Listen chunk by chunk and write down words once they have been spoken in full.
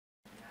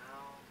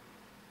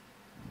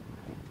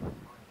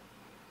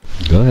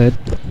Go ahead.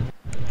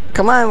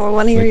 Come on, we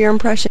want to hear your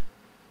impression.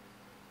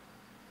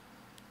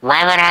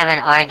 Why would I have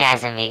an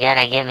orgasm? You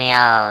gotta get me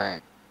all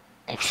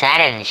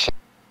excited and shit.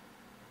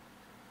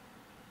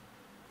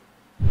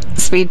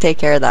 Speed, take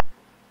care of that.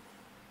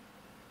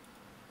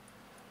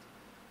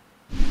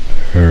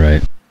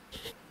 Alright.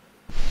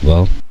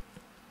 Well,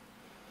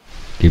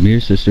 give me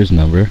your sister's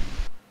number.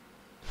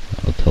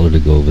 I'll tell her to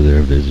go over there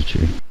and visit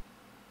you.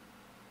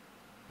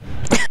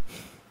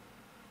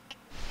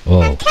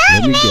 Oh,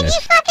 let me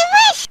guess.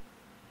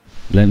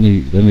 Let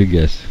me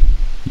guess.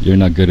 You're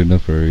not good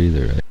enough for her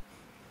either, right?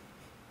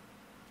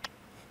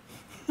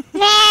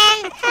 Man,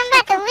 I'm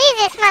about to leave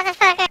this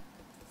motherfucker.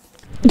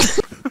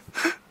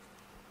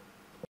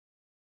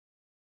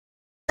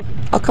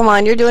 Oh, come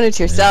on, you're doing it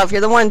to yourself.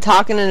 You're the one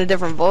talking in a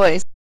different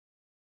voice.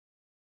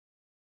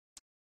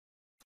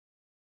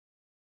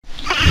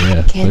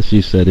 Yeah, plus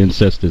you said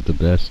incest is the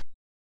best.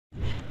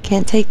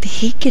 Can't take the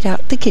heat, get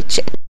out the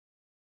kitchen.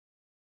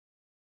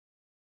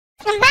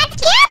 I'm about to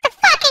get out the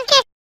fucking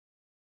kitchen.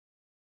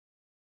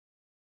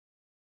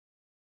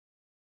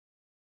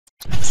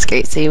 It's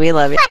great, see, we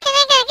love you. Fucking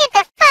I gotta get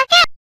the fuck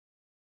out.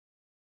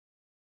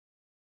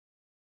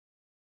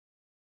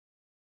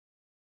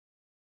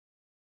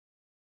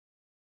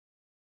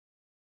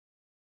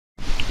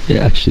 You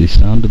actually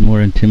sounded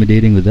more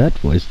intimidating with that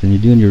voice than you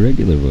do in your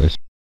regular voice.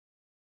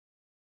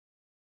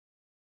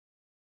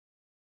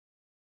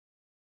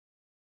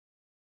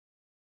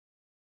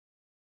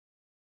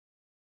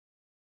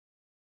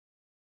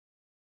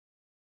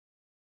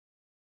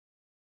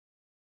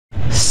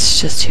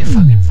 It's just too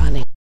fucking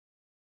funny.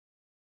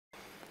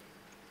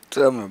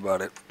 Tell me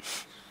about it.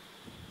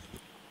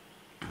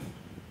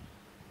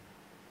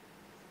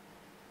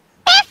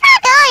 Man,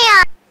 fuck all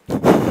y'all.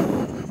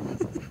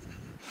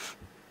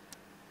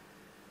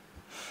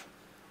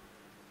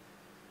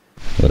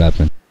 What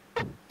happened?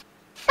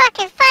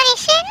 Fucking funny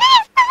shit,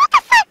 man. What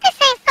the fuck?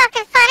 This ain't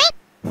fucking funny.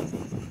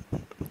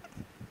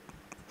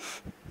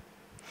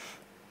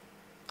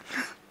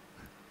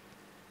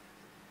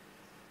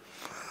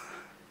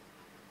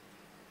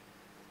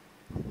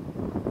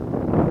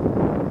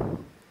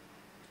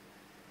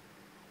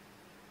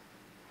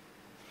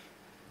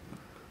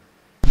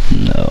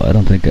 No, I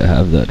don't think I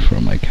have that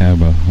for my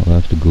camera. I'll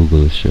have to Google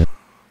this shit.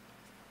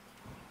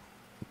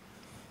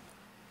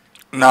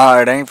 Nah,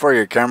 it ain't for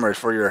your camera, it's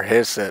for your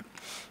headset.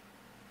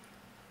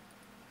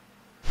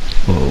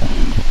 Oh,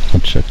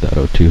 I'll check that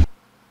out too.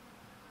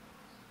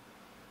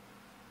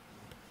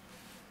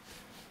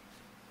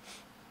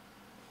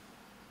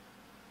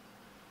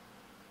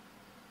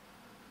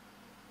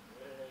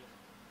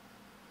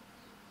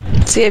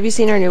 See, have you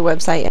seen our new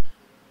website yet?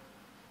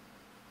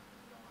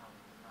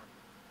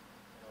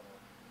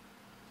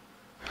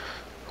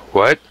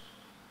 What?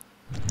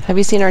 Have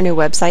you seen our new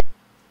website?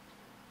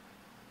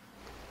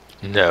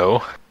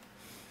 No.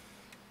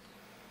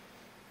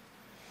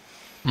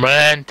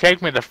 Man,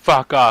 take me the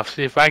fuck off.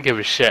 See if I give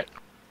a shit.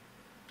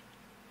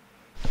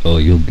 Oh,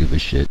 you'll give a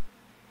shit.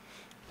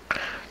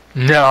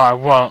 No, I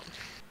won't.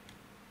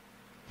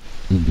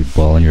 You'll be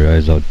bawling your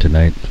eyes out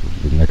tonight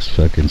for the next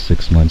fucking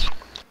 6 months.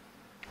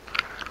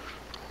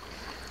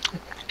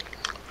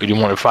 You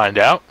want to find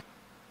out?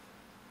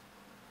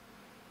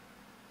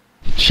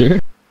 Sure.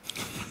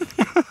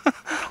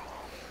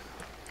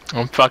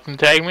 Don't fucking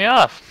take me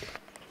off.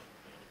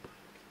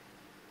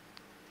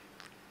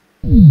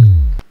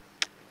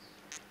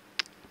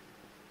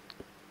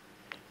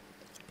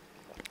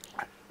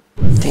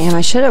 Damn,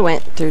 I should have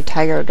went through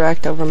Tiger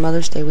Direct over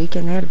Mother's Day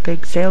weekend. They had a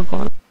big sale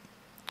going on.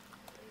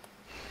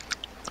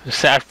 The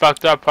sad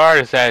fucked up part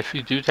is that if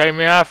you do take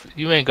me off,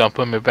 you ain't gonna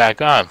put me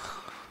back on.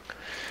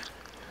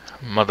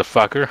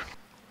 Motherfucker.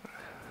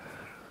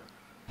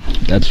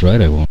 That's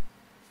right, I won't.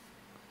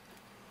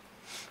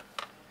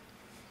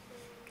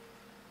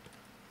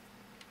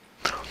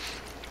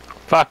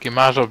 Fuck, you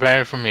might as well ban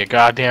me from your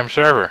goddamn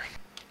server.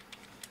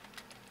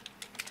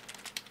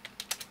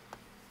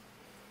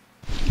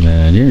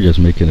 Man, you're just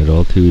making it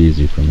all too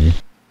easy for me.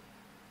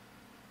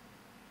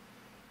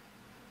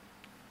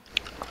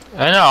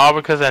 I know, all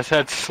because I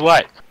said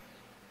slut.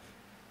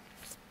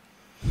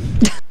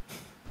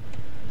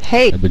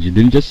 Hey! Yeah, but you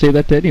didn't just say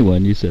that to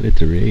anyone, you said it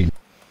to Rain.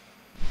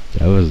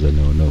 That was a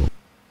no-no.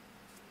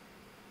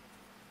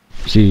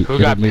 See, Who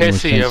got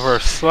pissy over a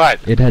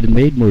slut? It had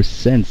made more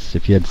sense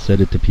if you had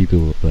said it to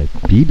people like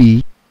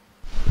BB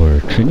or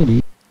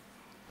Trinity.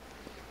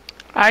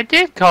 I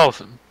did call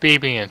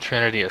BB and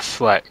Trinity a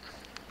slut.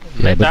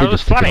 Yeah, but they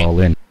just take it all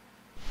in.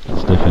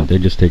 It's different. They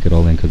just take it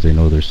all in because they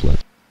know they're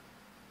sluts.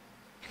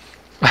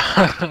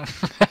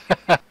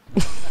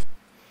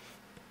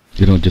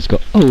 You don't just go,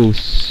 oh,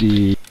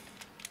 see.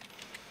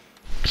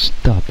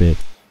 Stop it.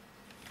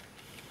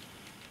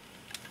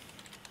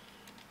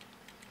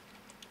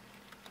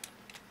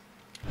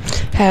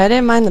 Hey, I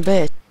didn't mind the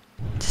bitch.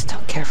 Just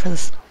don't care for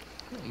this.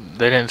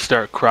 They didn't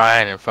start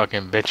crying and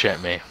fucking bitch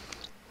at me.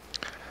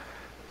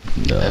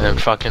 No. And then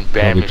fucking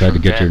ban Probably me tried to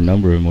from get your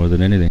number more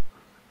than anything.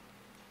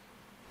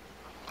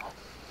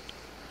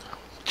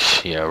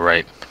 Yeah,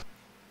 right.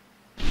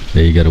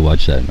 Yeah, you gotta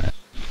watch that, man.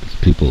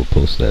 People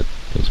post that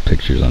Those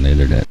pictures on the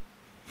internet.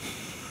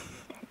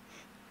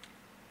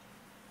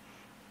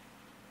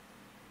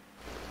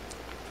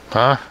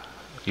 Huh?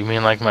 You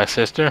mean like my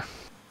sister?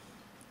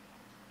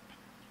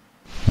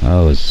 I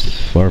was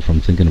far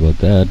from thinking about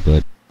that,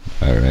 but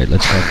alright,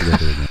 let's talk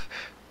about it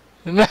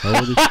again. How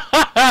old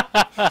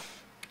is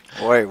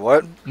Wait,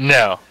 what?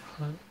 No.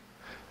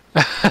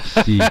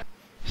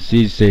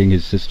 C's saying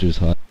his sister's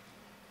hot.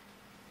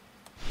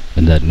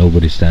 And that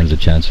nobody stands a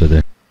chance with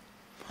her.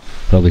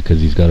 Probably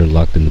because he's got her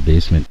locked in the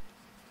basement.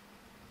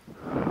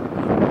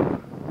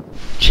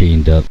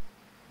 Chained up.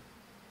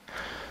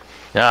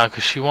 Yeah,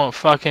 because she won't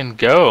fucking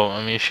go.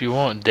 I mean, she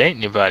won't date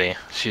anybody.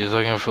 She's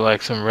looking for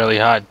like some really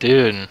hot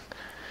dude, and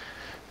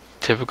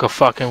typical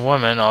fucking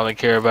woman, all they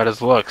care about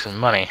is looks and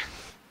money.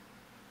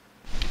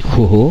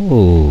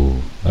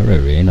 Oh,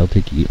 alright, Rain, I'll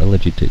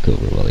let you take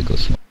over while I go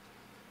smoke.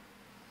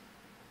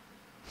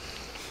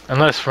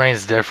 Unless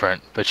Rain's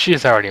different, but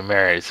she's already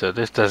married, so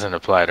this doesn't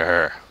apply to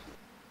her.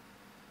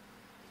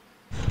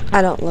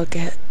 I don't look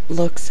at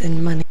looks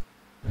and money.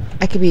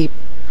 I could be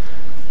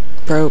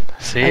broke.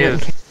 See, I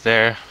wouldn't care.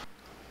 there.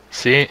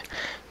 See?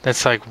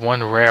 That's like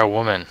one rare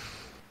woman.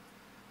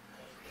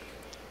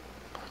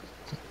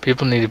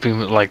 People need to be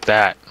like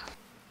that.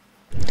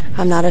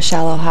 I'm not a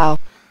shallow how.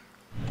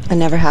 I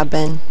never have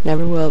been,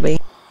 never will be.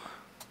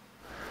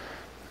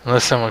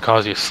 Unless someone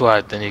calls you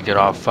slut, then you get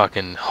all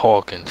fucking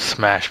Hulk and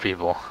smash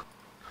people.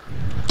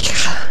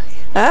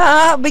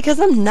 Because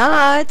I'm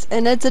not,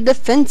 and it's a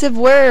defensive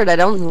word. I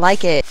don't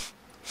like it.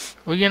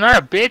 Well, you're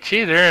not a bitch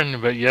either,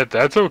 but yet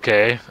that's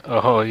okay.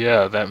 Oh,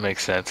 yeah, that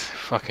makes sense.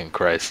 Fucking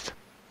Christ.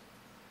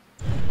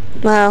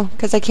 Well,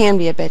 because I can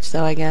be a bitch,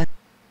 though, I guess.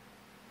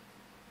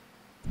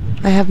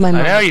 I have my I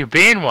mind. know you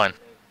being one.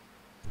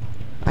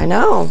 I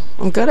know.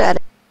 I'm good at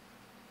it.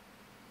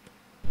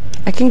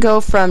 I can go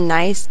from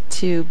nice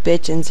to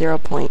bitch in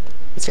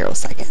 0.0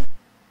 seconds.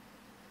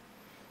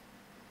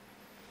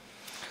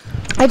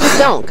 I just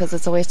don't, because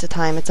it's a waste of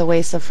time. It's a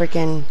waste of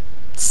freaking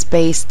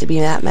space to be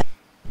that mad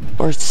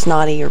or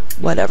snotty or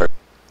whatever.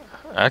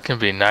 I can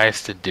be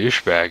nice to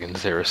douchebag in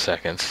 0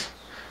 seconds.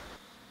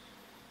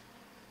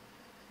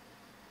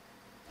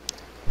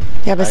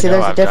 Yeah, but see,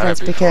 there's a difference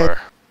because,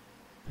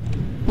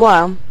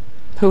 well,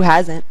 who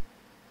hasn't?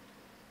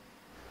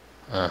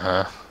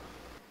 Uh-huh.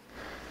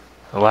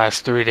 The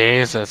last 3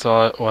 days, that's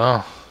all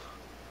well,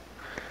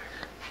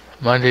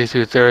 Monday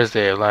through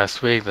Thursday of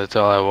last week, that's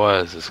all I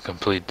was, is a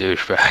complete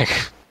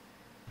douchebag.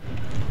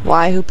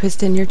 Why? Who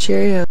pissed in your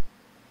Cheerios?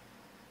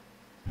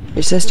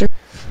 Your sister?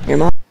 Your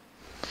mom?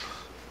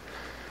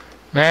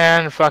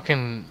 Man,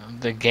 fucking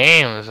the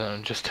games,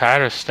 I'm just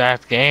tired of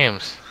stacked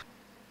games.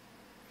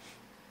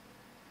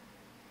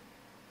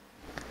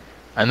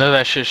 I know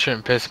that shit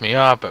shouldn't piss me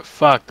off, but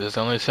fuck, there's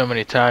only so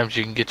many times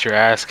you can get your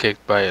ass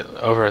kicked by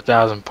over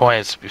 1,000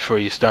 points before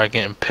you start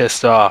getting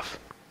pissed off.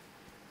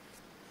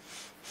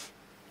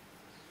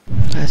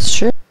 That's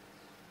true.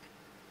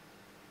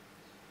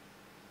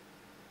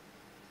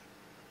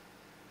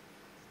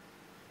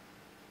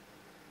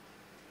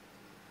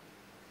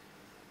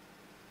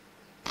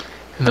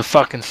 And the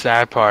fucking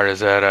sad part is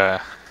that,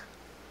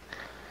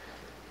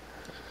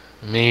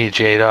 me,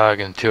 J-Dog,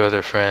 and 2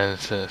 other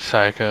friends,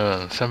 Psycho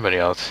and somebody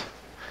else,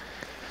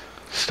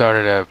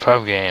 started a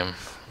pub game,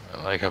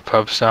 like a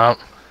pub stomp,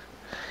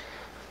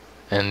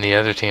 and the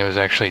other team was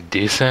actually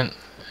decent,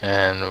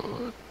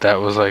 and that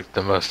was like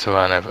the most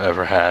fun I've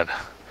ever had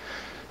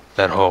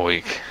that whole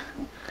week.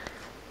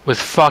 With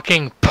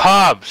fucking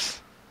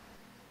pubs!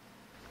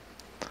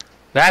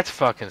 That's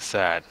fucking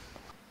sad.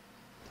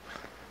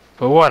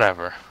 But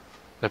whatever.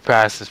 The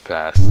past is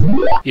past.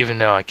 Even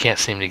though I can't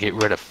seem to get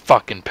rid of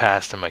fucking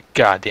past in my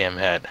goddamn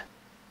head.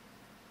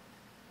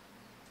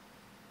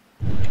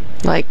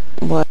 Like,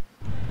 what?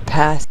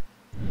 Past?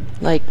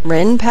 Like,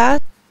 Ren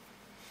past?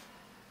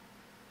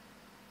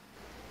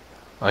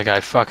 Like I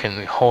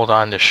fucking hold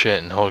on to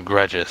shit and hold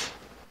grudges.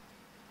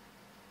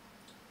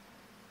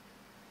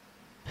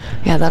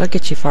 Yeah, that'll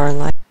get you far in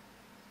life.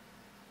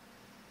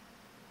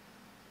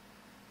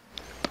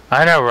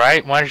 I know,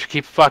 right? Why don't you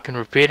keep fucking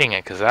repeating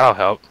it, 'cause that'll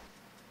help.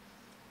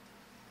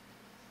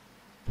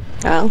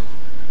 Oh,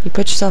 you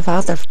put yourself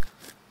out there.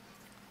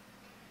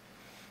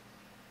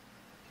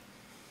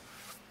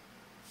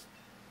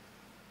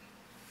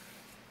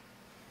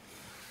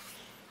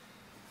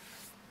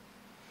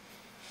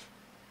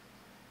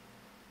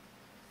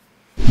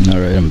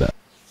 Alright, I'm back.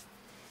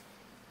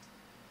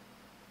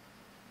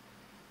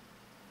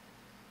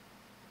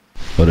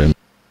 But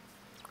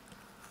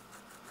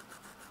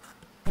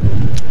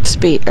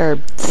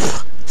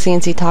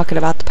CNC talking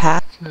about the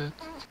past.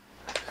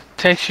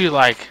 Takes you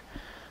like...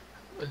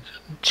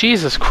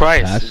 Jesus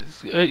Christ.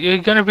 You're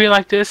gonna be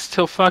like this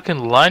till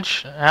fucking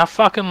lunch? How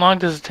fucking long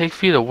does it take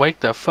for you to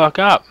wake the fuck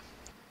up?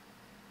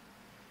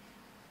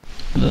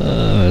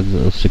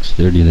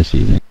 6:30 this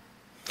evening.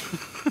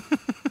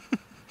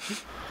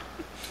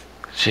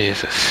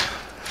 Jesus.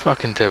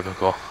 Fucking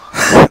typical.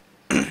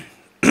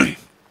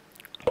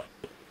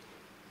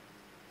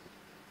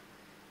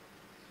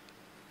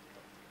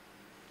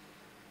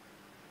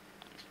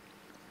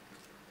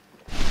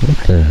 What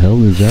The hell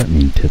does that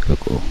mean,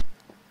 typical?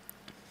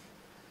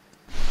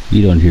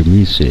 You don't hear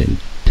me saying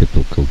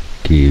typical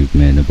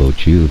caveman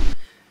about you.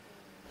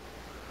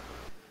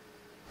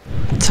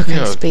 It's You okay,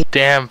 know Speed.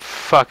 damn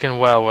fucking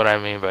well what I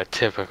mean by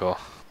typical.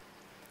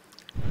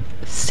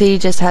 C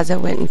just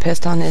hasn't went and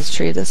pissed on his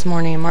tree this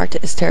morning and marked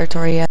it as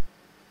territory yet.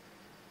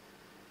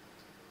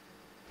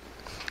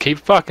 Keep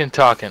fucking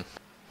talking.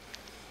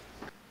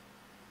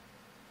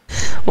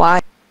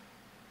 Why?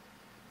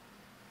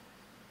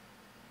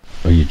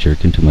 Are you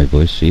jerking to my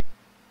voice, see?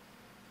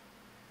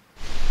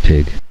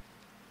 Pig.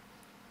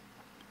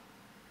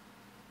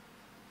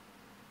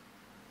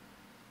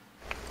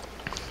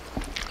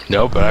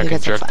 No, but I You can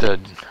guys are jerk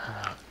funny.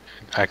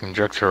 I can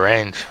jerk the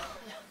reins.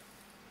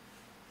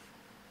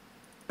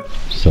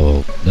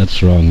 So,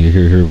 that's wrong. You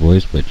hear her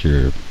voice, but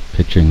you're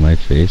picturing my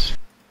face.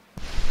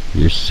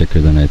 You're sicker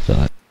than I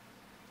thought.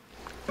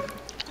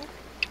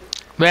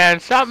 Man,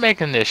 stop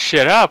making this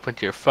shit up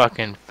with your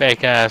fucking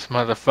fake ass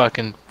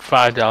motherfucking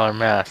 $5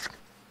 mask.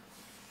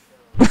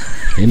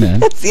 Hey man,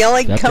 That's the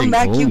only that thing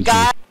comeback you owns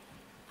got.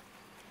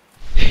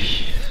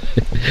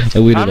 I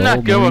waited I'm all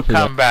not good morning with for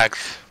that.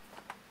 comebacks.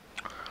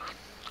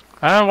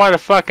 I don't know why the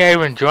fuck I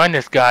even joined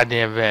this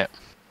goddamn event.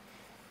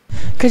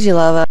 Cause you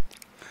love it.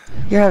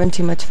 You're having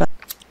too much fun.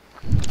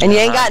 And you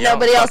ain't got You don't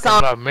nobody else fucking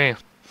on. love me.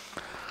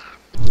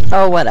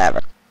 Oh, whatever.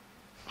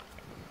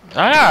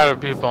 I got other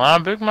people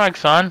on. Big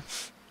Mike's on.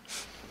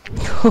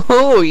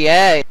 Oh,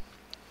 yay.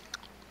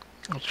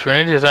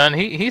 Trinity's on.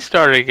 He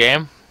started a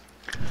game.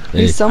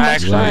 Hey, He's so much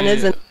Actually- fun,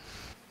 isn't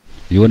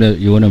he? you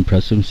wanna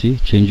impress him? See,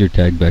 change your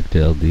tag back to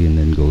LD and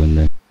then go in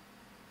there.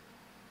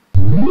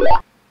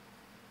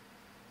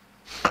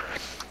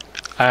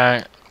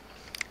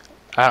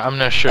 I'm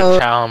not sure Oh.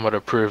 Talon would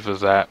approve of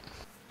that.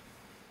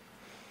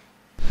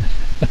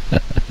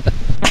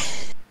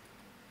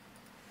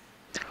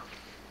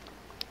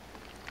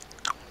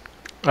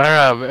 I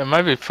don't know. It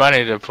might be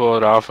funny to pull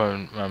it off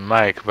on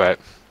Mike, but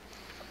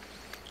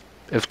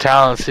if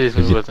Talon sees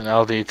me with an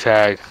LD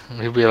tag,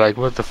 he'd be like,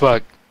 "What the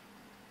fuck?"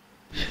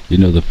 You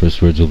know the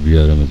first words will be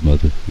out of his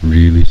mother.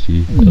 Really?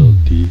 See,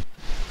 LD,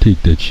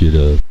 take that shit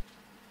up.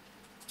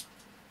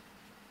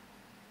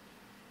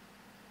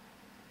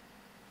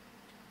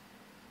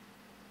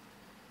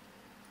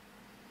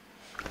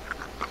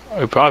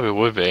 It probably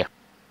would be.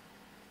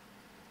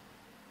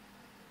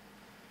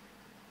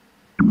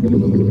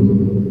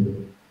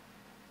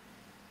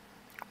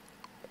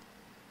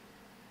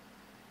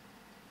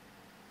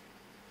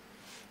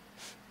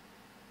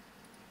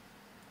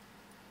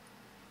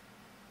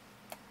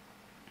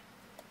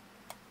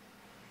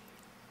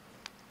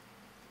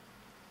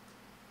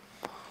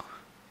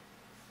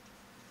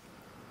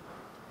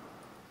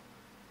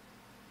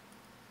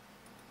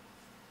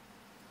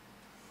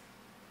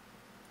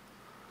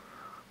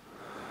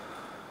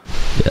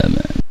 Yeah,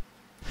 man.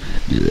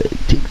 Be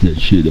like, take that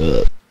shit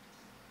up.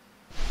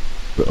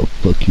 Bro,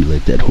 fuck you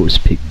like that horse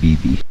pig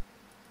BB.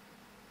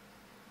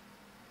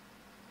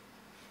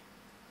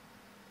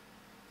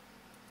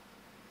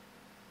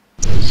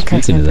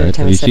 Speaking of that,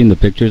 have you seen the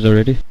pictures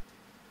already?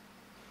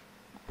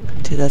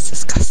 Dude, that's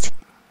disgusting.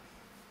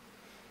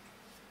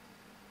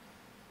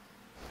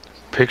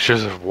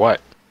 Pictures of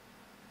what?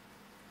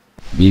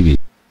 BB.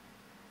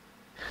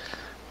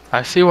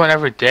 I see one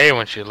every day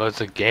when she loads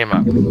the game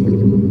up.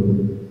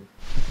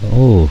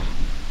 Oh,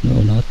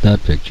 no, not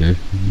that picture.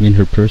 I mean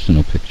her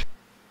personal picture.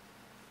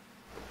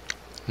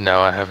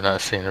 No, I have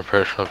not seen her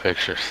personal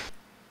pictures.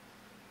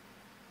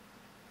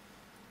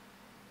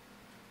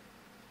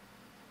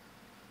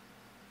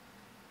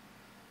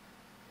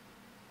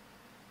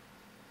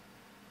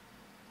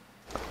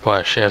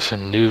 What, she has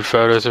some nude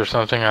photos or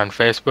something on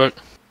Facebook?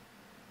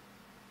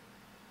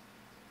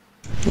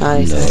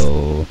 Nice.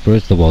 No,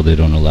 first of all, they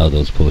don't allow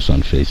those posts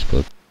on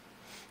Facebook.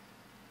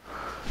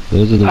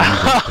 Those are the ones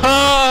that,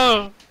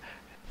 Oh!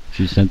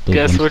 she sent those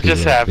Guess ones what to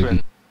just Big-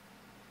 happened?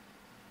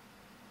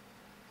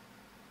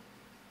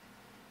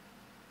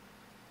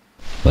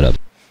 What up?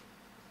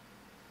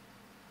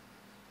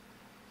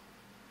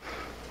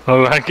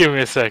 Hold on, give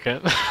me a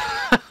second.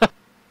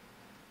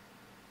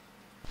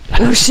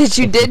 Oh shit,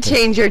 you did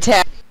change your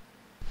tag.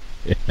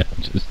 Yeah, I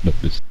just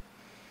noticed.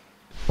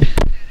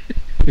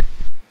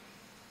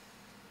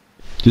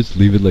 Just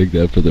leave it like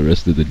that for the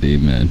rest of the day,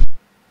 man.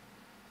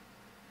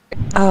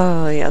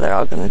 Oh yeah, they're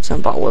all gonna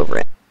jump all over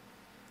it.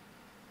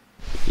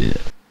 Yeah.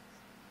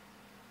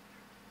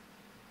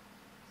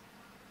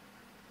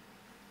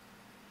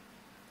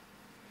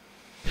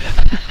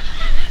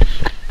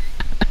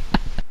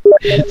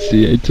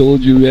 See, I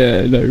told you,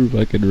 man. I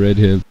fucking read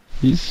him.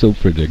 He's so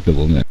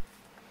predictable, man.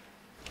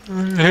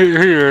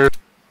 Here.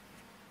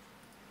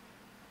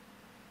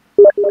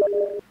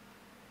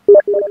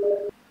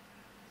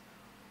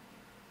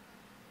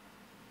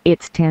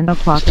 It's 10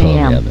 o'clock Just tell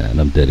him, yeah, a.m. man.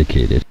 I'm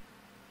dedicated.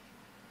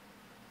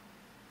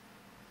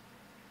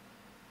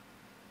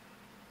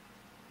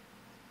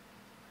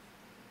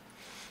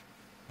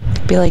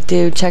 Be like,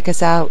 dude, check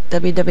us out.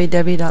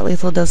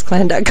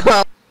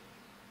 www.lethaldoesclan.com.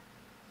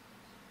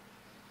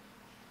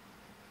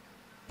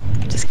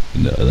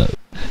 No,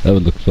 That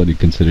would look funny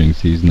considering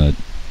he's not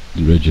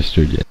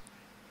registered yet.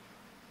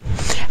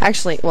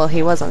 Actually, well,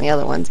 he was on the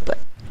other ones, but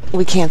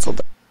we canceled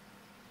them.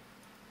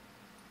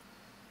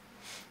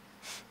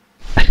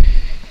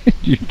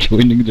 You're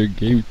joining their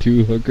game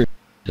too, hooker.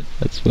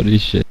 That's funny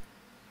shit.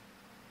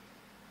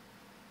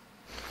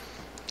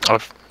 I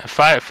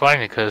find it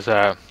funny because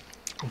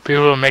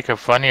people make it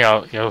funny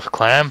out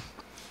clan.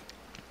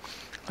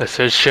 That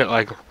says shit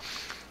like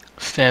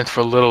stands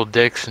for little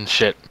dicks and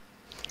shit.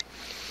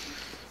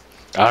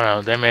 I don't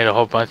know. They made a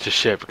whole bunch of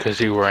shit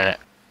because you were in it.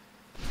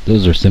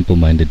 Those are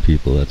simple-minded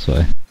people, that's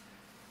why.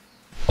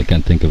 I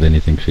can't think of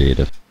anything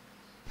creative.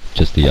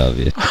 Just the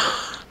obvious.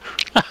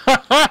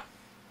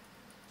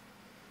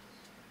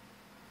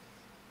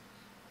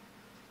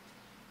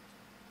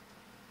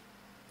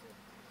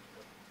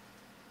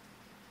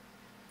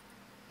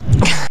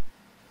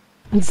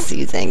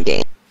 Season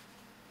game.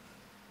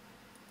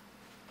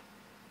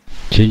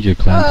 Change your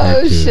clan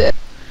tag to... shit.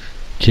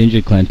 Change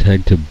your clan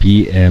tag to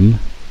BMOD.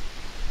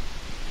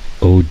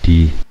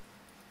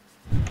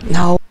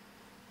 No.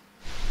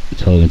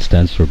 Tell them it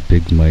stands for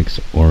Big Mike's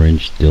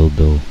Orange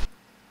Dildo.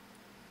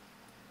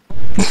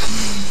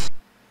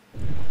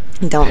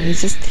 Don't.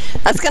 He's just...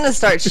 That's gonna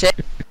start shit.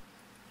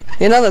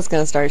 You know that's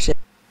gonna start shit.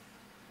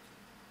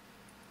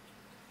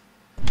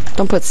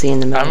 Don't put C in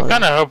the middle. I'm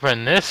kind of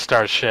hoping this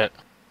starts shit.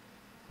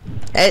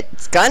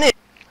 It's gonna.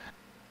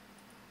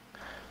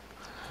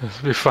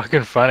 This would be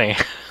fucking funny.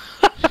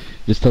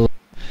 Just tell them,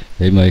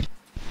 hey Mike,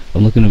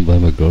 I'm looking to buy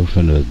my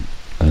girlfriend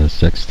a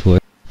sex toy.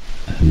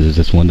 And there's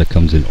this one that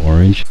comes in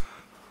orange.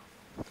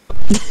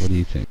 What do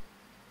you think?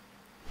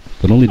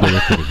 But only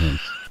directed at him.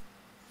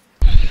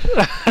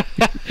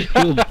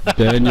 He'll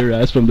ban your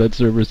ass from that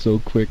server so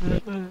quick, man.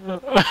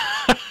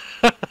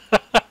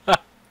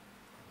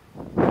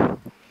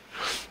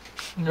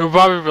 You'll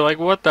probably be like,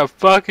 what the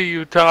fuck are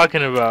you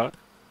talking about?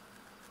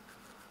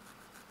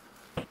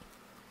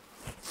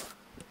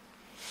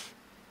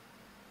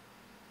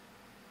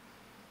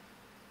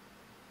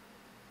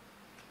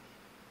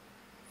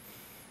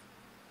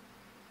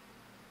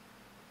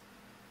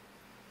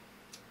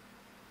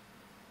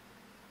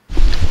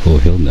 Oh,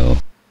 he'll know.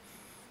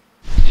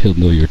 He'll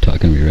know you're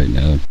talking to me right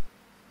now.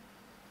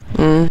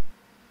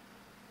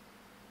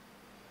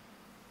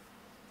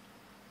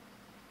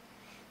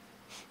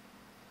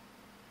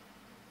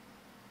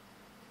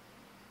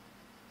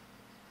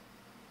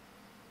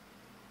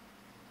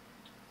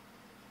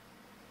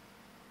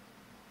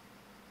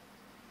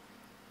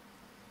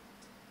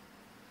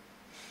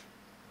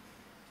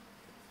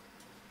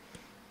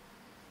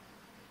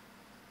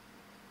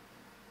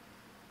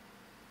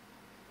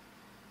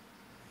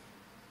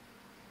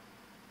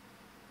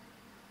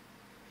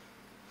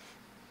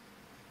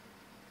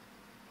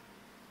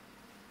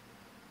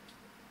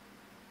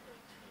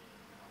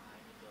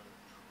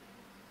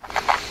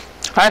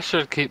 I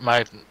should keep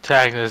my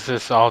tag as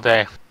this all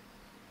day.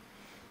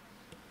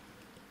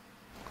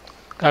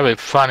 That'd be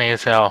funny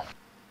as hell.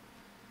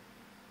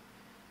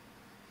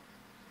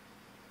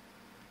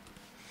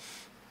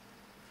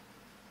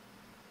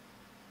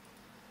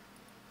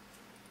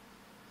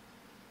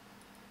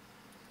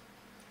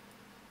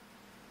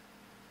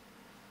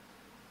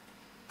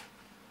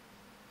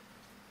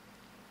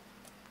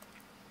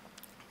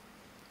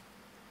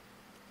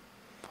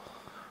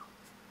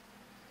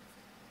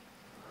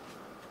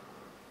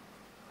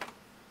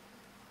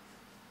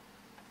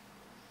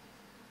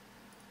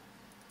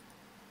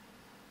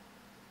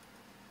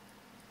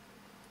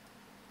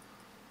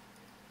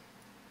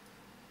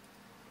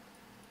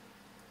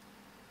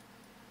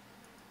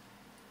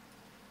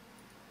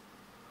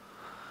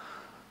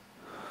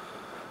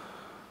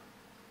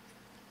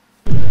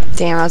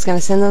 Damn, I was gonna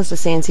send those to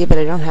CNC, but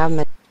I don't have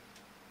them.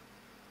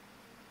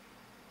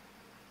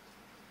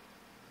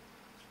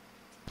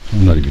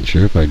 I'm not even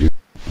sure if I do.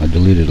 I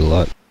deleted a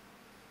lot.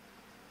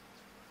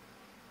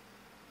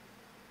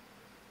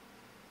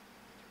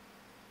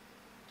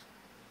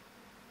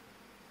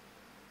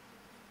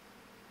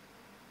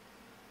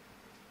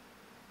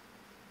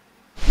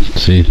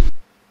 See?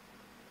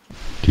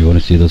 Do you want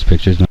to see those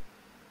pictures now?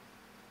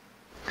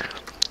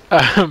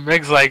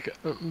 Meg's like,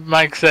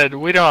 Mike said,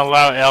 we don't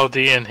allow LD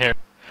in here.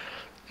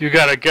 You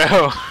gotta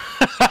go.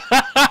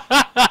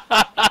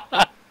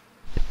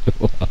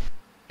 Wow.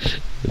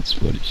 That's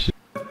funny shit.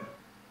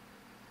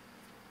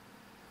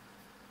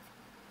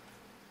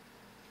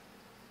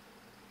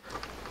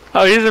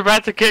 Oh, he's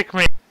about to kick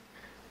me.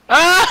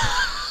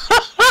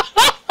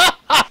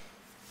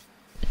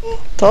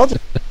 Told you.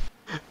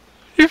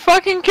 He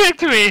fucking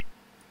kicked me.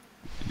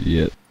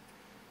 Yeah.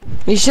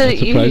 You should. That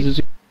surprises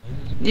you?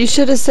 You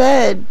should have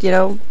said, you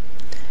know,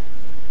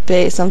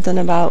 something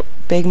about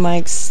Big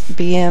Mike's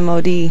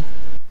BMOD.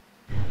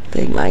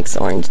 Big Mike's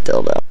Orange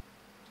Dildo.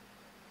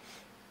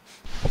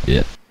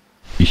 Yeah.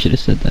 You should have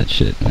said that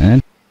shit,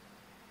 man.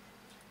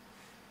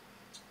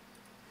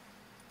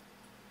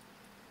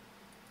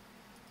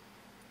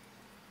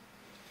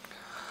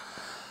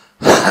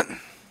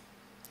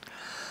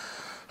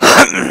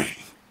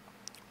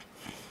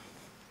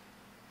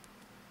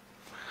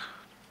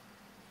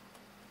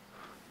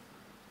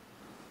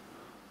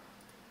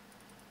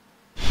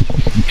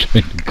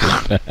 trying to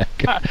go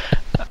back.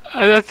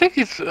 I think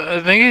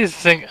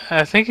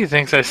he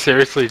thinks I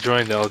seriously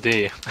joined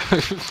LD.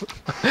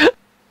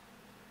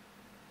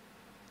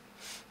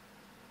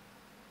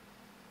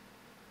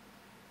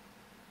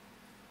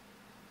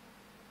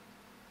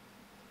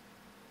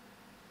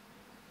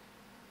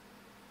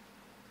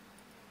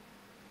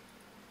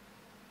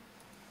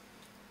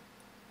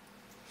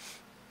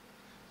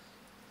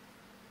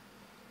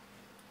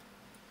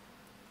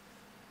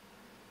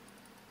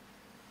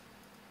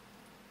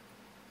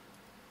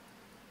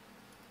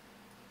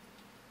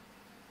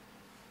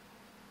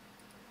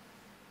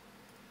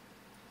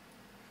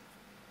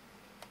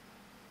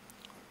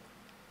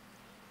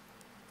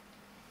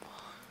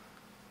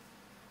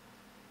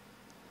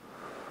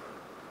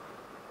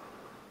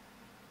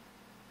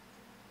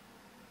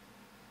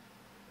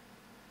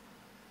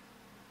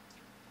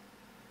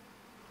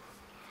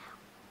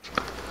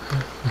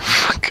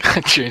 I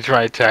changed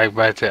my tag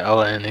back to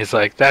LN. He's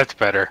like, that's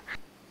better.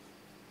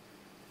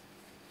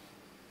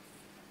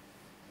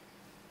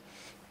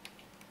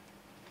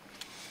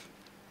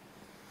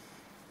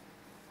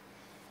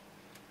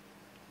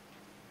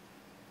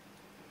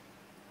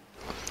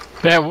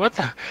 Man, what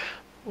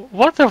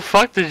the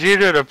fuck did you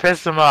do to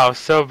piss him off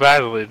so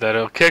badly that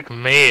he'll kick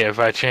me if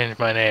I change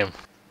my name?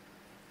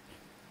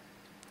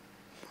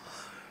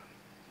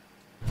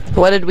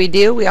 What did we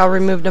do? We all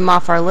removed him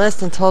off our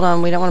list and told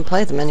him we don't want to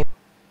play them anymore.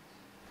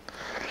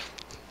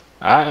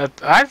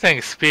 I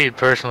think Speed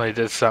personally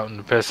did something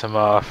to piss him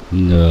off.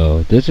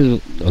 No, this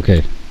is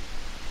okay.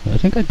 I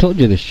think I told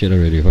you this shit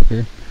already,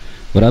 hooker.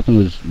 What happened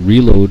was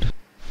Reload.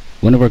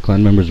 One of our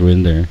clan members were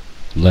in there,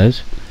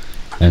 Les,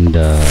 and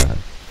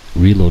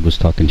Reload was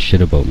talking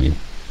shit about me,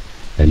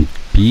 and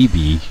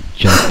BB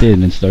jumped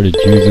in and started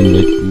using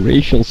like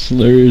racial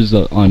slurs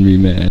on me,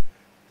 man.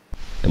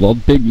 And while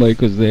Big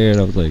Mike was there,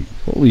 and I was like,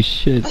 holy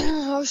shit.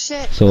 Oh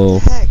shit. So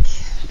what the heck?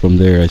 from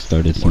there I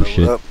started some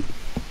shit.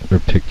 Her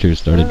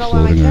pictures started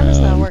floating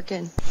around,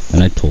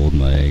 and I told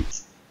Mike.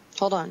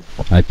 Hold on.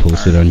 I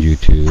posted on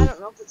YouTube. I don't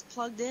know if it's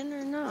plugged in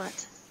or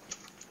not.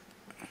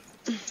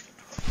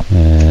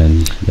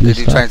 And did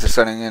you change the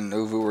setting in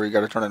Uvu where you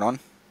gotta turn it on?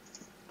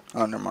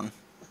 Oh, never mind.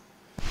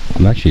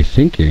 I'm actually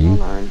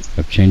thinking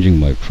of changing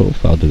my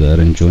profile to that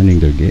and joining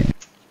their game.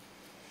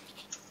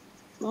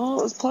 Oh,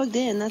 it was plugged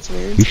in. That's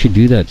weird. You should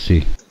do that,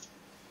 see.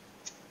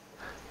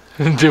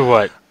 Do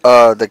what?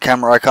 The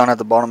camera icon at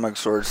the bottom of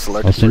storage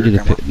select. I'll send you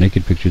the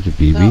naked pictures of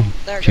BB.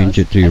 No, change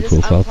it to your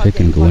profile pic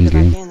and go in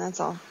game.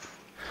 That's all.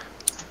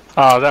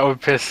 Oh, that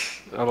would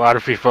piss a lot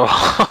of people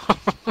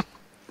off.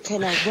 Okay,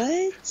 now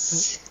what?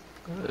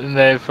 And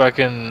they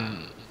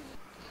fucking...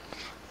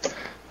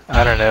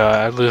 I don't know,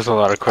 I lose a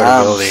lot of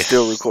credibility. I'm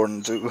still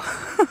recording too.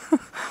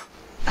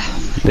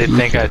 They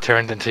think I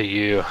turned into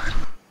you.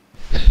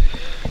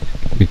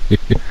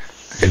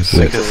 It's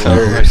like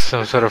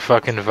some sort of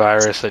fucking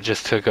virus that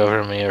just took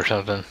over me or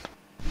something.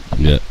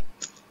 Yeah.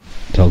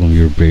 Tell them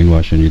you were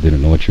brainwashed and you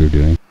didn't know what you were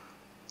doing.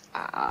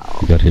 Ow.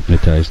 You got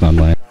hypnotized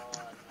online.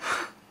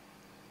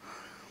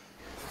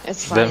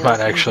 It's fine. That might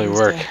actually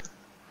work.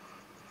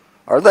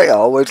 Are they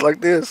always like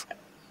this?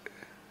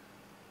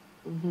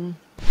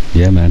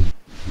 Yeah, man.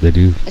 They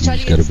do. I tried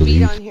to get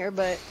Speed on here,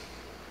 but...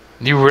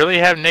 You really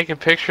have naked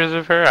pictures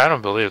of her? I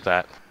don't believe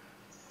that.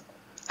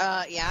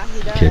 Yeah,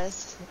 he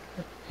does.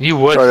 You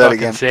would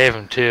fucking save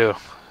him too.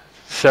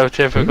 So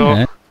typical.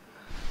 Hey,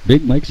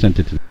 Big Mike sent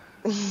it to me.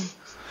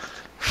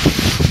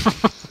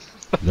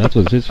 That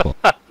was his fault.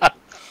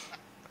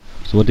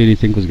 So what did he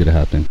think was gonna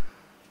happen?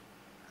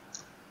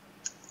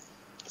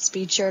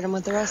 Speed shared him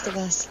with the rest of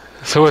us.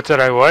 So what did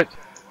I what?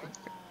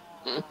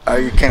 Oh,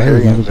 you can't hear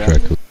him.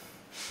 Correctly.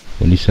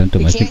 When he sent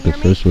him, I think the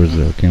first words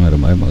that came out of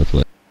my mouth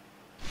was,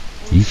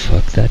 "You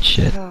fuck that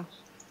shit." No.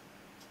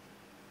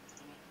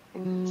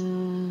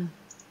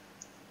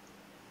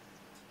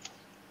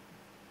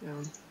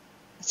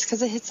 It's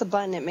because it hits the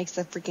button, it makes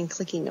that freaking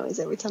clicking noise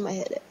every time I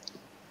hit it.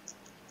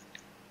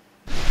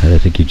 And I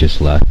think he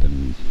just laughed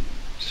and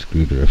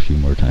screwed her a few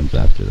more times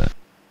after that.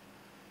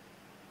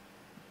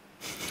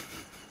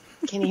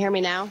 Can you hear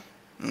me now?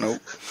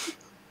 Nope.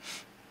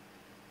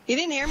 You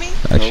didn't hear me?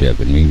 Actually, I've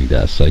been meaning to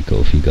ask Psycho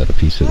if he got a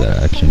piece of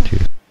that action too.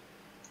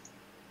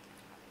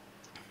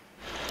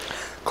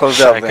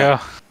 Close out, man.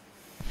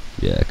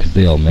 Yeah, because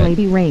they all met.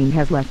 Lady Rain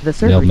has left the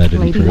server. They all met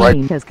in Lady person.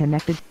 Rain has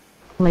connected.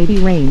 Lady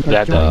Rain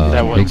has joined.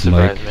 That wouldn't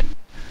surprise me.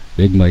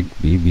 Big Mike,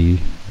 BB,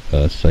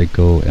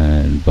 Psycho,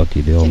 and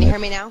Bucky, they all met. Can you hear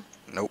me now?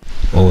 Nope.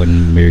 Oh,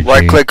 and Mary Jane.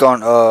 Right click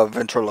on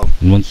Ventrilo.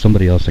 And one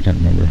somebody else, I can't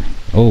remember.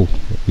 Oh,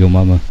 Yo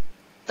Mama.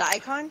 The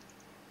icon?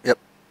 Yep.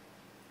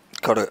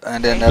 Go to,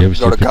 and then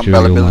go to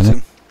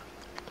compatibility.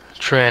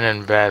 Trin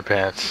and Bad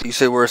Pants. You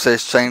see where it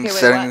says change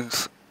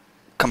settings,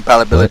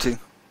 compatibility,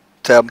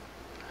 tab.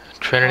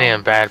 Trinity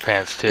and Bad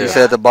Pants too. You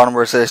see at the bottom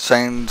where it says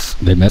change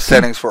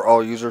settings for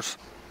all users.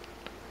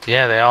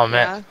 Yeah, they all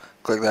met. Yeah.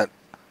 Click that.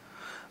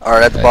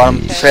 Alright, at the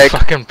bottom, check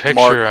fucking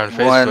picture on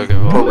Facebook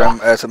one program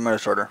as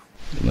administrator.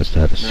 You must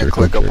have had a And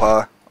click up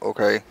high.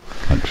 Okay.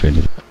 On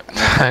Trinity.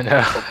 I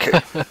know.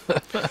 Okay.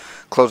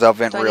 Close out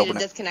vent, Do I need to reopen it.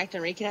 disconnect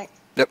and reconnect?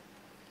 Yep.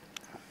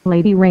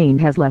 Lady Rain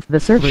has left the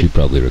server. She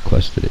probably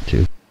requested it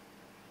too.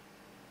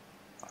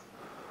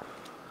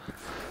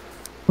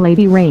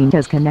 Lady Rain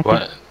has connected.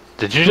 What?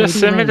 Did you just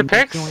send me the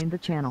pics? Joined the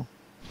channel.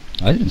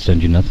 I didn't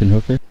send you nothing,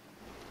 Hooker.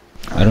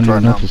 I don't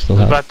even know if it's still I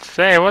was happening. about to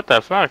say, what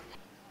the fuck?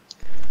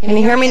 Can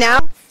you hear me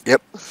now?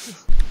 Yep.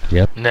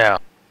 Yep. No.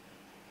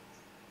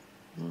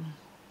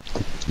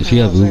 If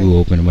you have Ubu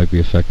open, it might be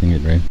affecting it,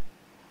 right?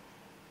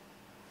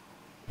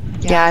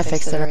 Yeah, I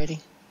fixed it already.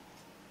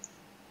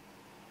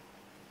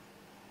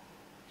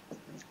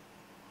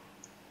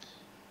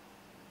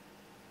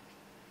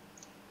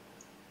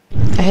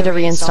 I had to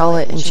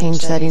reinstall it and change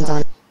settings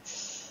on it.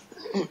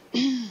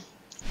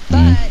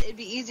 But it'd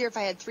be easier if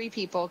I had 3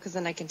 people, because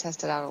then I can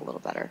test it out a little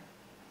better.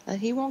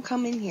 He won't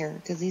come in here,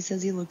 because he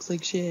says he looks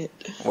like shit.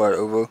 What,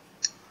 Uvu?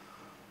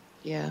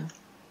 Yeah.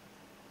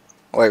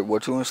 Wait,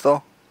 what you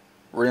install?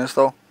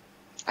 Reinstall?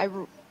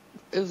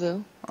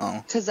 Uvu.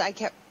 Oh. Because I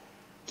kept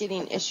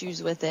getting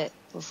issues with it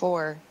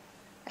before.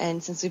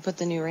 And since we put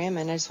the new RAM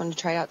in, I just wanted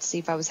to try it out to see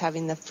if I was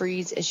having the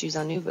freeze issues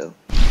on Uvu.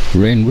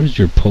 Rain, where's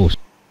your post?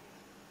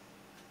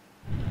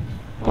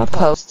 What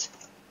post?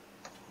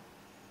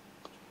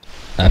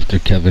 After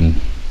Kevin.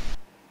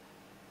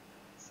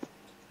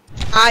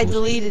 I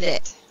deleted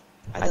it.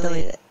 I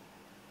deleted it.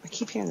 I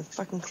keep hearing the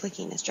fucking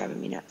clicking. It's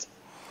driving me nuts.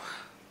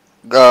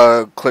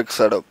 Click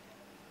setup.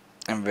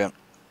 Invent.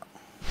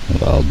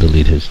 Well, I'll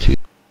delete his too.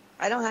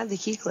 I don't have the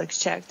key clicks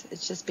checked.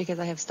 It's just because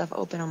I have stuff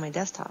open on my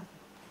desktop.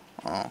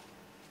 Oh.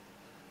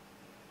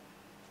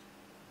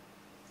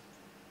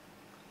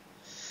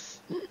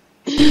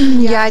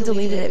 Yeah, I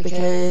deleted it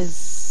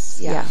because,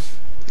 yeah,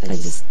 I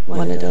just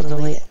wanted to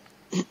delete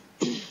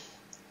it.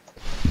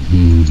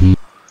 Mm-hmm.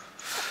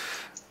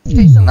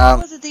 Okay, so what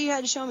was it that you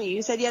had to show me?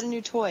 You said you had a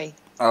new toy.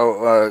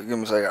 Oh, give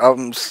me a second. I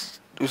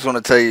was going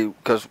to tell you,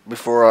 because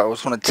before I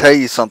was going to tell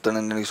you something,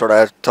 and then you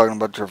started talking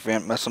about your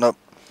vent messing up.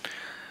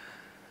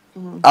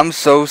 I'm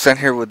so sitting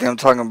here with them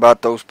talking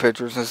about those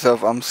pictures and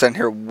stuff. I'm sitting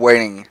here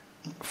waiting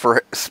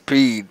for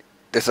Speed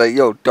to say,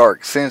 yo,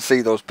 Dark,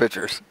 CNC those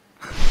pictures.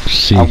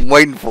 See, I'm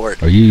waiting for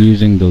it. Are you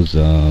using those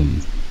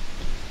LRP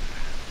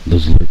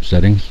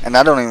settings? And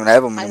I don't even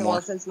have them I anymore.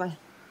 don't, since my,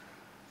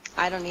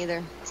 I don't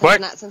either. Since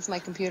What? Not since my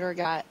computer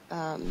got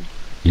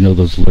You know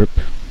those LRP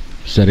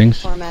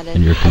settings formatted.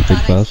 in your config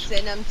I files?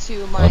 sent them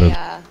to my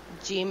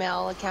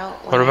Gmail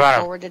account when What about I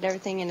 'em? forwarded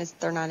everything, and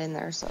they're not in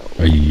there. So.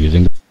 Are you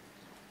using them?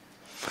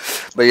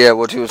 But yeah,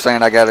 what you were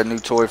saying, I got a new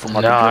toy for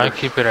my No, I computer.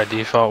 keep it at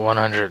default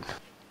 100.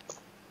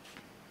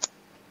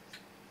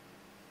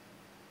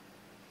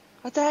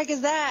 What the heck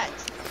is that?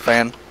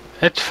 Fan.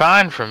 It's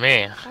fine for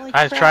me. Holy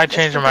I crap, tried this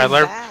changing stuff my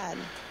is LRP bad.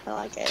 I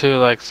like it. to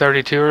like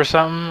 32 or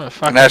something. And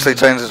Fucking, actually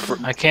changes for,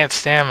 I can't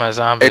stand my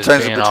zombies it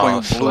changes being all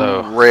between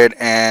slow.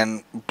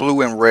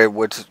 blue and red,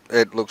 which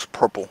it looks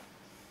purple.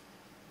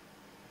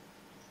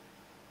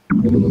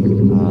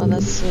 Oh,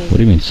 that's sweet. What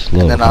do you mean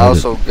slow? And then I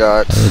also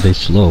got How are they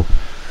slow?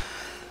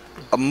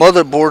 a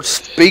motherboard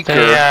speaker,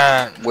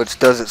 They, which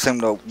doesn't seem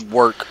to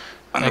work.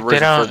 And the like they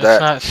reason don't, for that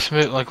it's not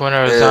smooth, like when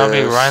a zombie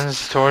is-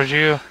 runs towards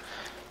you,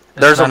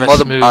 it's there's a not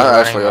mother. smooth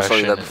Actually, running I'll show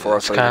you that motion. before I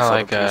It's show you this kind of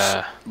other like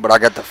piece. But I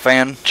got the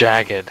fan,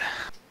 jagged.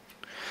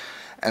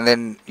 and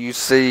then you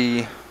see.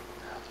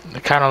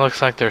 It kind of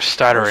looks like they're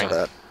stuttering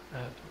That?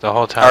 the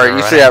whole time. All right, they're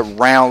you see running.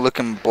 that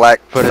round-looking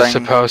black But thing? it's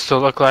supposed to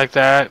look like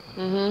that.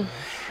 Mm-hmm.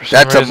 For some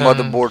That's a reason.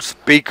 motherboard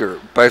speaker.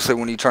 Basically,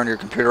 when you turn your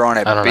computer on,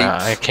 it I don't know. beeps.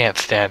 I can't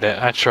stand it.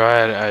 I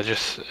tried. It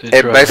It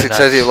drove me basically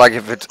tells you nuts. like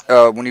if it's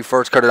when you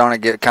first cut it on,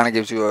 it kind of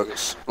gives you a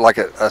slight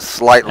Yeah,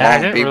 I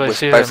long didn't beep, really which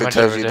see that basically much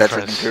of tells a you that your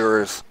difference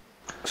computer is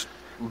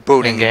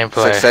booting in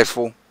gameplay.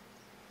 successful.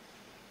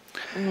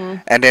 Mm-hmm.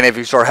 And then if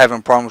you start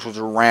having problems with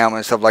your RAM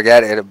and stuff like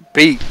that, it'll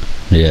beep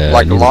Yeah.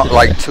 like neither did I.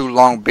 like 2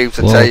 long beeps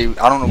to Well, tell you.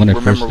 I don't when I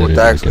first remember what did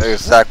the it, I actual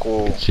guess exact I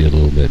could see it a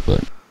little bit,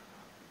 but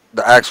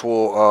the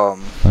actual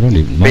I don't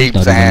even. Mine's beeps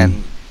not and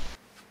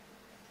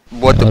even.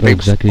 what the Auto beeps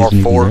executive are isn't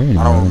even for. there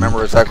anymore. I don't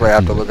remember exactly. I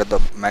have to Fucking- look at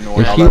the manual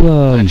and If all you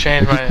that. I changed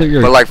if you my- clear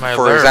your But like my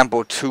for alert.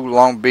 example, 2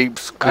 long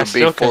beeps I could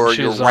still be for couldn't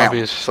your shoot RAM.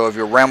 zombies So if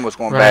your RAM was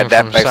going running bad,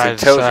 that from basically side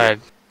to tells you. side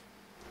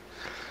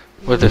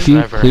with the if you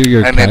sniper. clear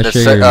your And then the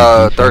cache se-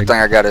 or third defrag thing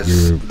I got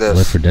is your this.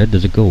 Left 4 Dead,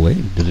 does it go away?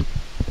 Does it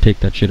take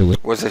that shit away?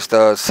 Was this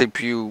the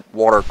CPU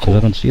water Because I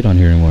cooled, don't see it on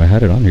here anymore. I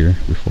had it on here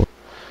before.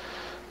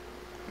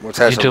 which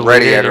You has a deleted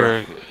radiator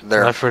your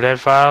there. Left 4 Dead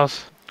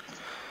files?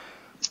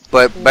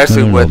 But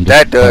basically No, what just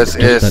that does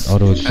that is,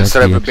 auto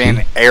instead of it exec being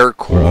EXE air or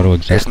cooled, auto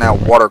exec it's now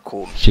right? water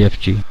cooled.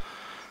 CFG.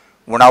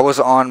 When I was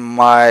on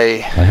my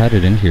I had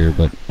it in here,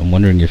 but I'm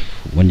wondering if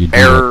when you do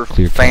Air that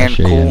clear fan cache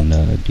cool. and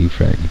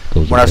defrag, it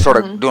goes when I away.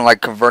 started doing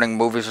like converting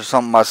movies or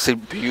something, my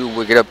CPU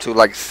would get up to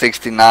like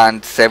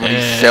 69, 70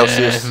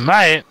 Celsius,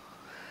 Might.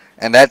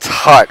 and that's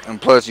hot.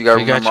 And plus, you gotta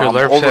You got remember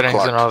your I'm LRP settings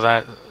and overclocked. all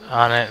that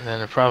on it,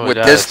 then it probably With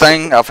does. this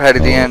thing, I've had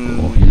it Oh,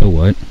 in you know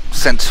what?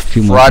 since A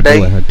few months ago, I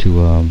Friday. had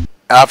to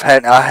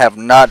I have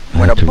not I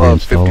went had to above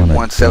reinstall, and I 51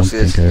 don't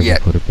Celsius think I ever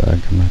yet. put it back.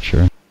 I'm not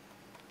sure.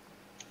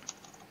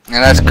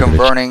 And that's Yeah, look at it.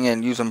 converting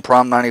and using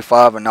Prom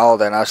 95 and all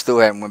that, and I still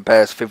haven't went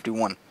past 51. Yeah,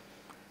 look at it. What? And that's converting and using Prom 95 and all that, and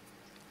I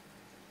still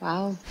haven't went past 51. 51.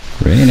 Wow.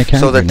 Rain, I can't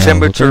So the right now,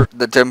 temperature, okay?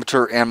 the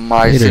temperature in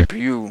my Later.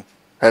 CPU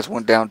has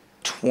went down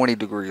 20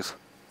 degrees.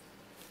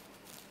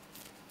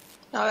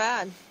 Not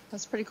bad.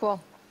 That's pretty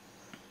cool.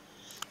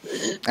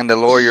 And the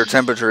lower your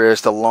temperature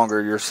is, the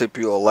longer your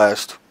CPU will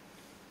last.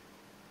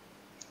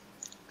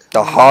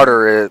 The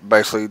hotter it,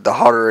 basically, the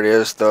hotter it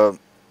is, the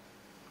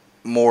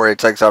more it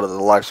takes out of the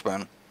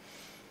lifespan.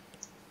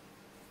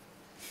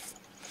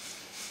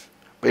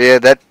 But yeah,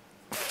 that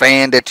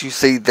fan that you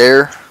see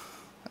there,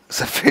 it's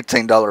a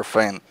 $15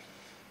 fan.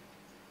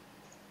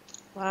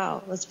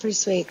 Wow, that's pretty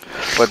sweet.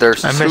 But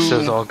there's I miss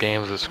those two. old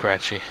games with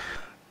Scratchy.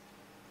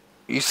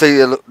 You see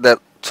that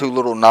two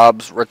little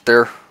knobs right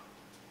there?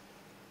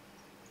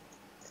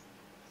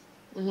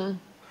 Mhm.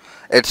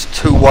 It's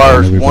two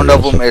wires. One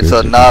of them is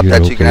a knob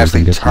that you can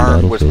actually get some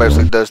turn, which Battlefield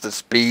basically on. does the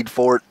speed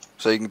for it.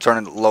 So you can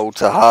turn it low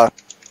to high.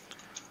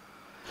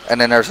 And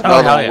then there's Oh,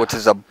 another hell one yeah. which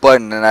is a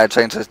button, and that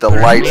changes the But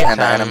in lights the and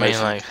the meantime,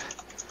 animation. I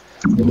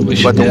mean, like, we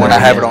should But the do one that I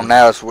have it again. on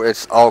now is where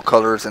it's all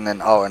colors and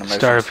then all Start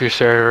animations. up your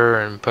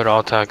server and put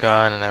Alt Talk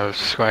on and have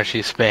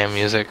Scratchy spam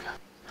music.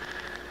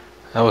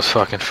 That was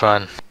fucking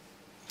fun.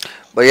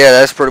 But yeah,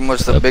 that's pretty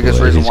much the That biggest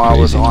boy, reason he's why I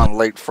was crazy. on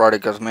late Friday,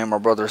 because me and my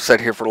brother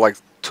sat here for like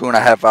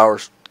 2.5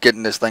 hours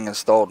getting this thing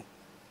installed.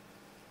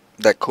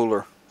 That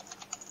cooler.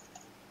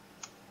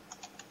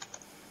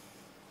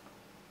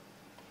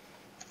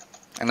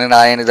 And then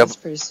I ended up That's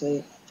pretty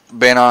sweet.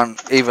 being on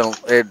even,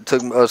 it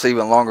took us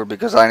even longer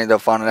because I ended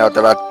up finding out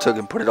that I took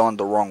and put it on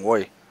the wrong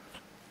way.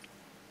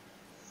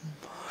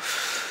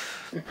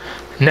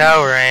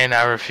 No, Rain,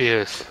 I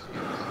refuse.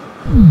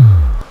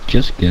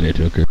 Just get it,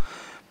 Hooker.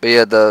 But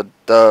yeah,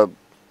 the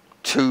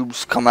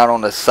tubes come out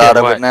on the side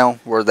of what? it now,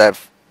 where that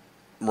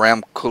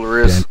RAM cooler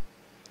is.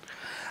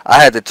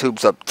 I had the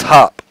tubes up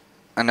top,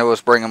 and it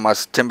was bringing my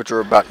temperature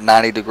about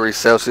 90 degrees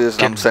Celsius, and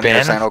Get I'm sitting here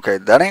bent? saying, okay,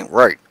 that ain't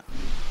right.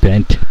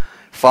 Bent.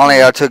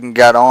 Finally, I took and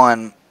got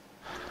on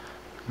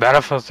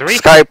Battlefield 3?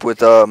 Skype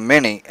with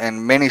Minnie,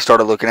 and Minnie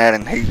started looking at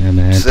it, and he Yeah,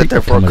 man. sat Take there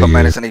the for a time couple of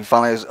minutes, year. and he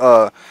finally is,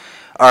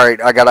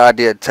 alright, I got an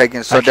idea. Shut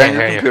down can't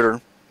your hear you.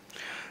 computer,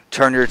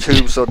 turn your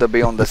tube so they'll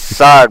be on the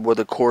side with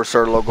the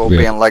Corsair logo Yeah.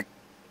 being like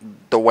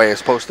the way it's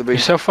supposed to be. You're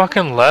so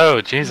fucking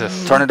low,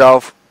 Jesus. Turn it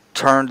off,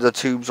 turn the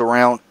tubes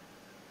around,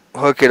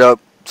 hook it up,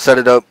 set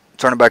it up,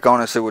 turn it back on,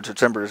 and see what your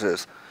temperature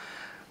is.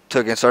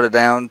 Took it, started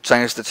down,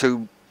 changed the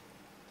tube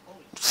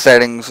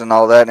settings and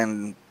all that,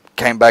 and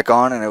came back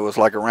on, and it was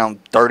like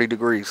around 30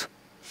 degrees.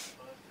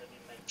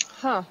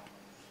 Huh.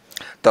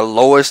 The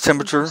lowest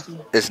temperature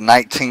is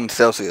 19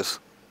 Celsius,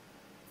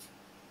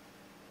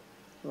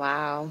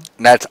 Wow.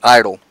 and that's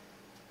idle.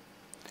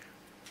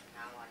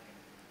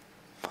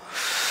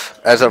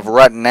 As of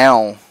right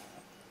now,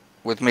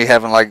 with me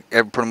having like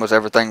pretty much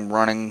everything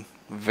running,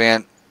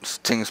 vent,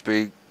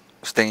 TeamSpeak,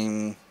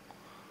 Steam,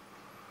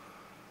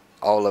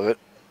 all of it,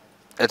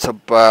 it's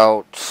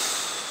about,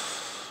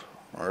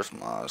 where's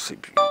my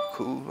CPU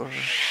cooler?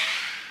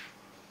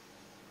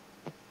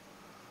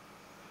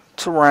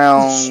 It's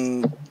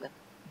around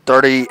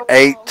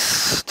 38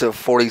 to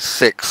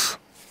 46.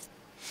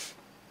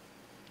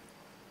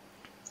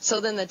 So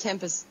then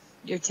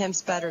your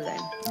temp's better then.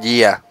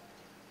 Yeah,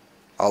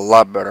 a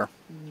lot better.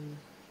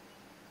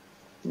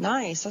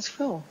 Nice. That's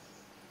cool.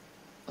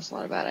 That's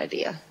not a bad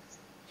idea.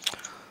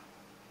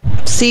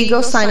 See,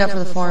 go sign up for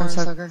the forum,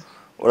 sucker.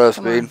 What else,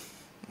 Come Speed? on.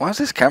 Why is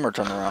this camera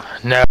turning around?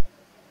 No.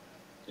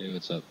 Hey,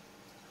 what's up?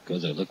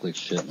 Because I look like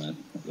shit, man.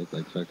 I look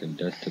like fucking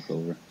death took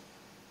over.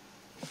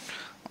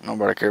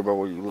 Nobody care about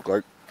what you look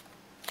like.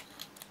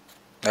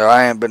 Yeah,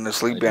 I ain't been to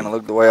sleep and I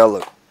look the way I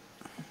look.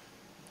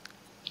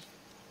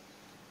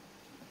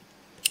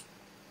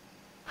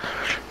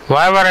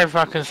 Why would I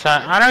fucking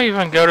sign? I don't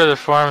even go to the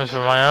forums for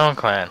my own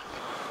clan.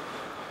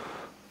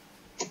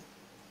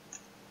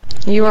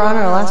 You were on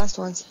our last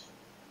ones.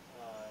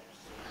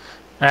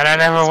 And I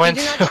never went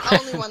You're to not the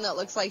it. only one that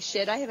looks like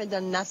shit. I haven't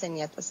done nothing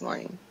yet this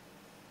morning.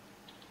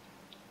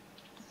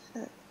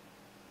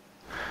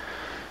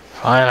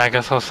 Fine, I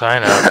guess I'll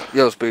sign up.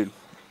 Yo, Speed.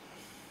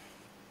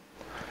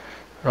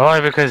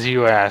 Only because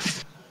you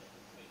asked.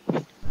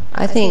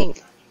 I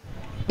think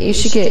you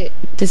should get.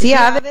 Does he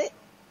have it?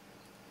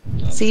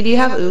 See, do you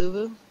have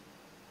Ubu?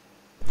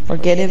 Or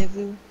get it?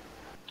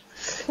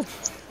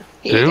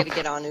 He's Oop? gonna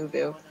get on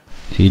Ubu.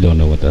 He don't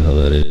know what the hell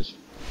that is.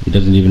 He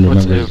doesn't even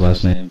What's remember his Uber?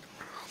 last name.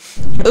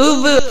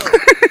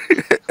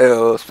 Ubu!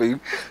 Yo, Speed.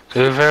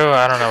 Uvu?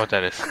 I don't know what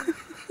that is.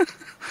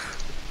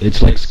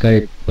 It's like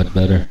Skype, but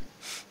better.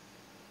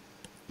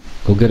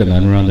 Go get it,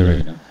 man. We're on there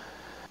right now.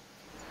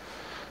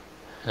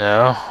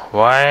 No?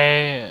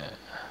 Why?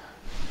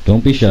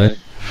 Don't be shy.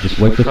 Just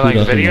wipe the For, food like,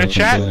 off your video mouth and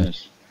chat? go ahead.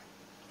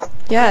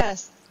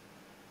 Yes.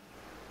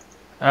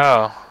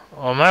 Oh.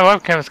 Well, my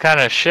webcam's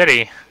kind of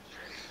shitty.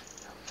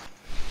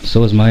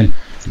 So is mine.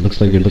 It looks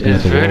like you're looking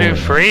Is at the wall. Voodoo right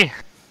now. free?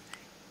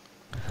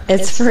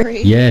 It's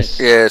free. Yes.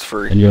 Yeah, it's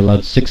free. And you're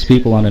allowed 6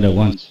 people on it at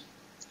once.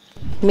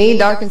 Me,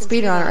 Dark, and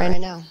Speed are on it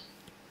right now.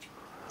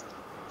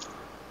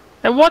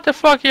 And what the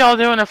fuck y'all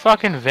doing a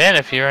fucking vent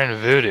if you're in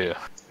Voodoo?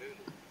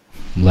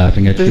 I'm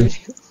laughing at you.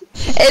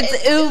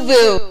 It's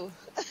Ubu!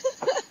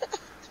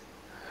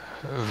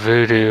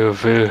 Voodoo,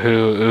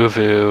 Voohoo,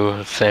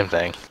 Uvu, same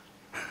thing.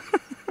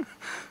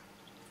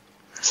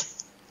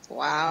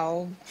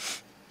 Wow.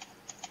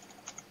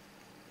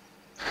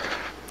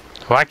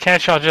 Why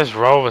can't y'all just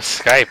roll with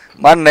Skype?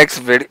 My next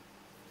video,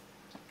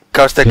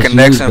 cause the Because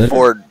connection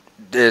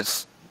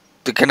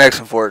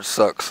for it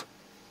sucks.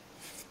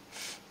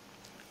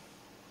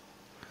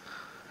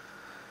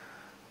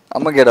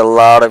 I'm gonna get a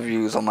lot of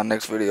views on my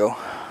next video.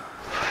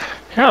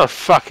 You're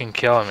fucking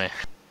killing me.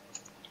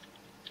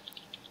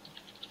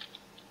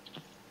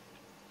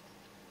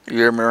 You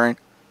hear me, Rain?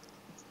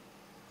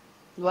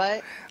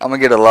 What? I'm gonna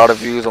get a lot of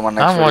views on my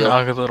next I'm one video.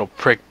 ugly little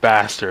prick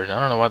bastard. I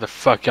don't know why the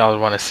fuck y'all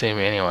want to see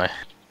me anyway.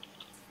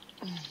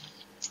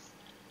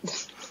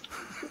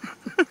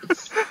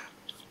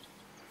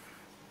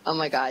 Oh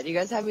my god, you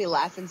guys have me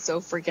laughing so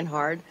freaking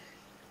hard.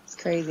 It's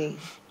crazy.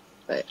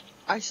 But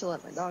I should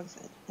let my dogs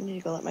in. I need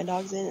to go let my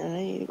dogs in and I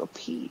need to go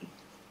pee.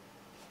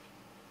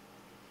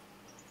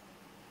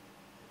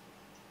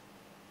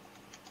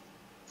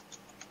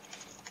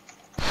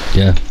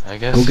 Yeah. I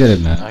guess. Go get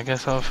it, man. I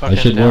guess I'll fucking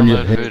should warn you,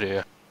 download hey.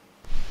 Voodoo.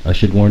 I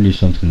should warn you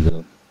something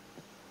though.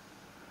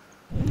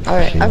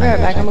 Alright, I'll be right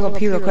back. I'm gonna go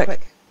pee real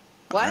quick.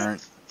 What?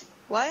 Alright.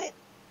 What?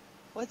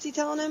 What's he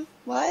telling him?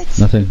 What?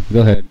 Nothing.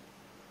 Go ahead.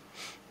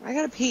 I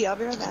gotta pee. I'll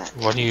be right back.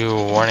 What are you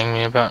warning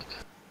me about?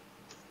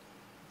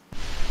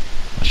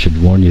 I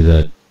should warn you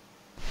that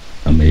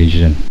I'm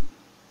Asian.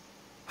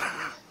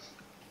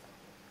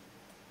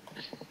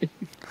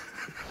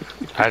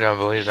 I don't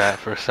believe that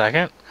for a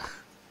second.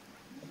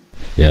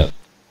 Yeah.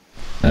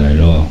 And I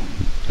know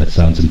that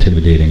sounds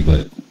intimidating,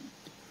 but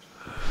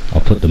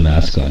I'll put the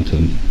mask on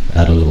to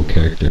add a little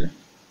character.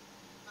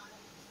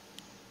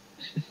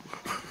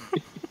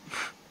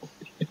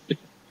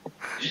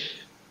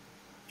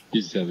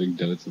 He's having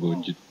doubts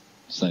about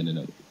signing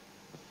up.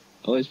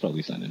 Oh, he's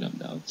probably signing up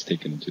now. It's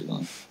taking him too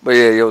long. But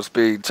yeah, yo,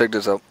 Speed, check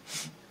this out.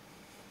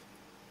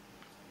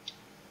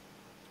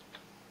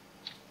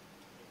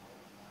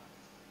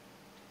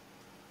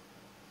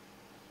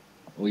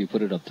 Oh, you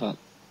put it up top.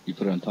 You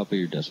put it on top of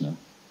your desk now.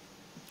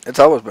 It's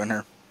always been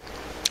here.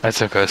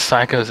 That's okay.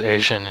 Psycho's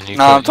Asian, and you.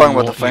 No, I'm talking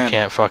about the You fan.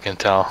 can't fucking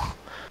tell.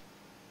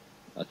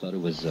 I thought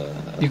it was.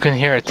 You can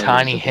hear a I thought it was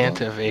tiny up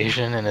hint above. of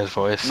Asian in his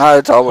voice. No,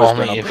 it's always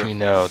been Only up if here. you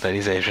know that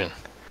he's Asian.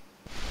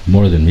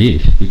 More than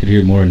me. You could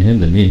hear more in him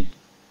than me.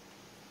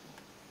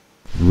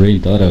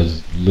 Rain thought I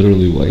was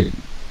literally white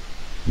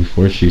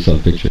before she saw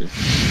the picture.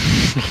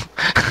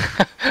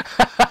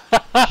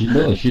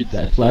 She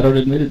that flat out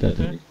admitted that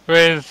to me.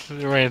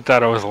 Rain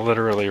thought I was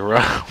literally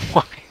wrong.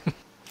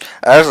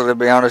 Actually, to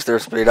be honest, there,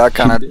 Speed, I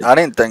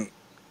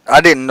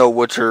didn't know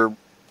what your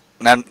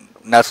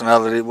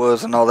nationality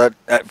was and all that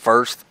at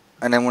first,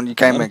 and then when you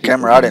came lot in of people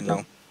camera, I don't didn't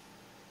know.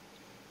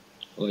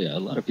 Oh yeah, a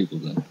lot of people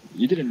did.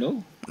 You didn't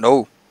know?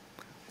 No.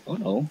 Oh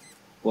no.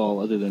 Well,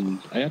 other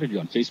than I added you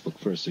on Facebook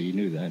first, so you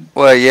knew then.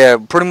 Well, yeah,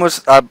 pretty much.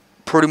 I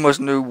pretty much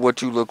knew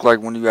what you looked like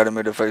when you added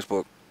me to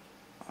Facebook.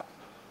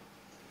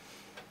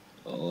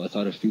 Oh, I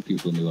thought a few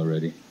people knew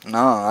already. No,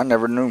 I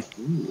never knew.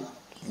 Ooh.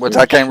 Which Oh,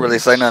 I can't really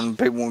say shit. nothing.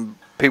 When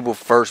people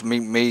first meet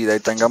me, they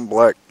think I'm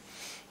black.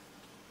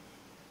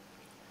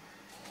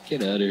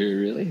 Get out of here,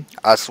 really?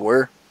 I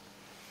swear.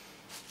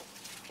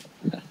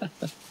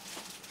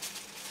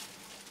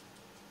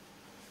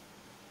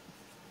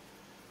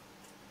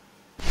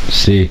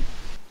 See,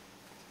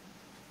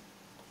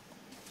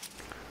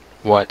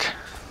 What?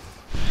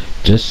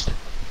 just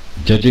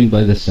judging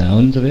by the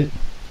sounds of it,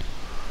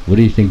 what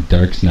do you think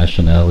Dark's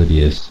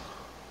nationality is?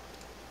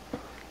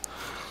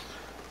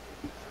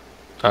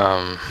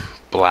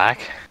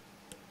 Black?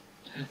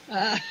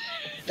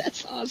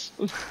 That's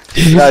awesome.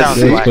 Sounds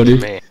That's black funny.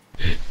 to me.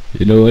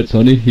 You know what,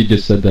 Tony? He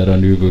just said that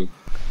on Ubu.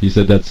 He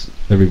said that's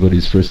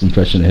everybody's first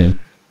impression of him.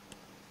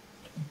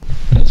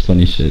 That's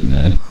funny shit,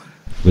 man.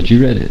 But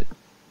you read it.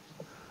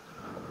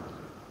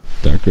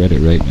 Dark read it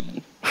right, man.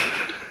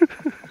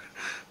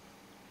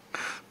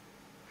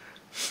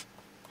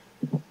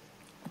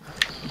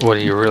 What,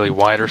 are you really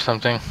white or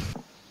something?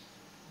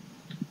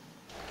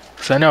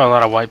 Because I know a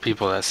lot of white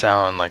people that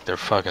sound like they're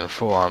fucking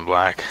full-on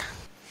black.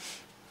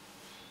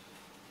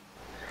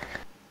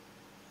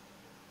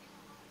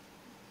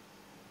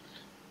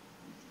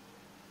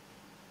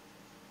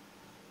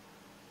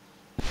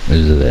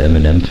 Those are the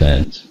Eminem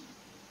fans.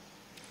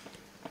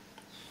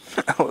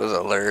 That was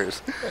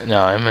hilarious.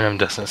 No, Eminem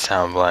doesn't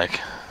sound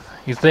black.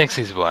 He thinks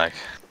he's black.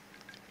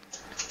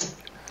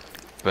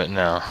 But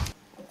no.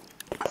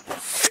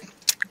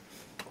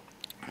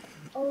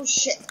 Oh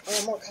shit.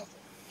 I want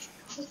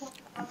more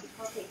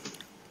coffee.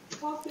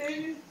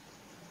 Coffee.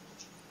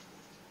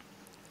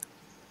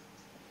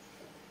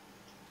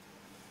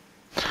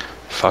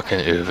 Fucking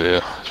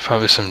Uvu. It's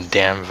probably some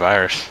damn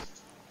virus.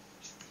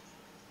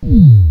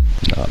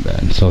 Oh man,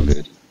 it's all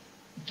good.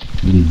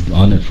 Been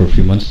on it for a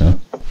few months now,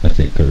 I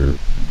think, or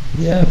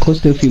yeah, close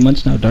to a few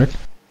months now, Dark.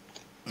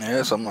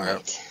 Yeah, something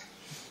like that.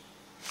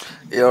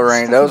 Yo,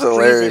 Rain, that was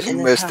hilarious. You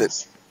missed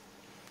it.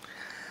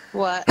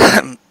 What?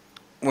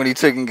 When he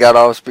took and got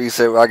off, Speed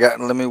said,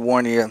 let me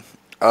warn you,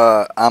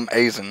 I'm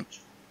Asian.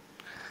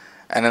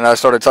 And then I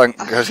started talking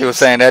because he was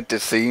saying that to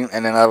C,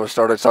 and then I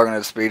started talking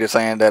to Speed and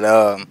saying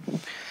that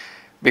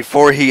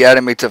before he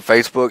added me to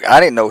Facebook, I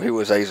didn't know he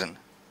was Asian.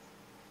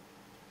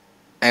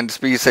 And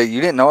Speed said, "You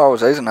didn't know I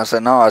was Asian?" I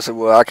said, "No." I said,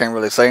 "Well, I can't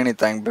really say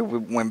anything, but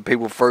when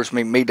people first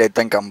meet me, they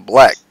think I'm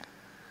black."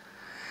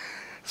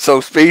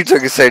 So Speed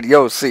took and said,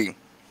 "Yo, C,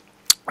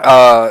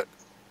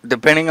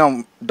 depending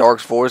on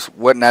Dark's voice,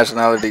 what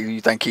nationality do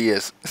you think he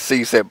is?"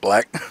 C said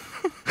black.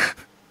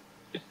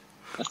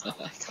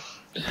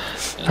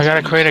 I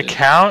gotta create an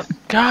account?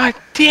 God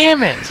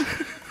damn it!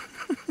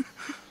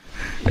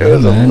 It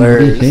was man, what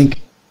do you hilarious.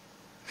 think?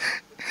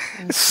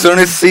 As soon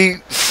as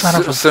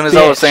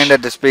I was saying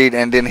that to Speed,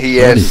 and then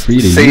he Somebody's asked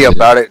free to C use it.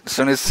 about it. As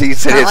soon as C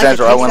said Not his like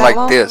it answer, I takes went that like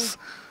long. this.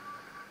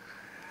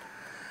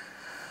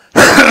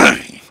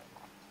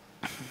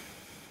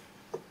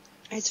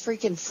 It's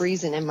freaking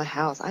freezing in my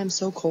house. I'm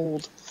so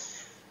cold.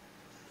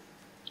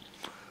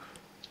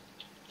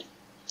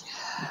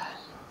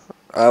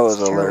 That was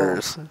It's terrible.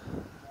 hilarious.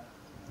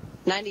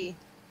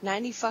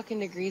 90 fucking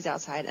degrees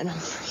outside, and I'm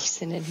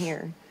freezing in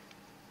here.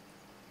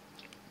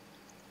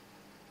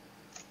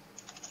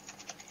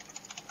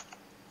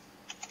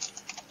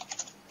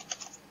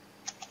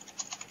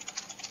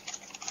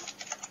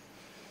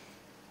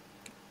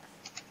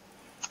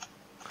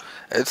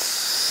 It's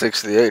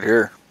 68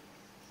 here.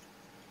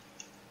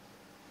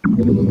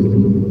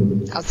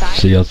 Outside?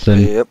 See, I'll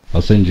Yep.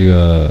 send you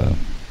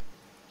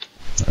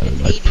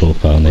my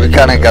profile name. We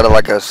kind of got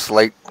like a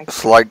slight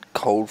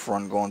cold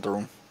front going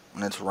through,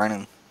 and it's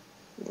raining.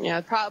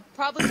 Yeah,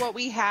 probably what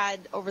we had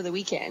over the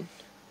weekend.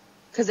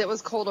 Because it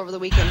was cold over the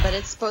weekend, but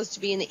it's supposed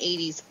to be in the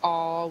 80s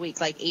all week,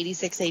 like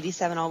 86,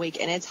 87 all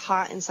week. And it's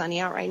hot and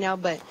sunny out right now,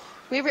 but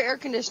we have our air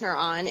conditioner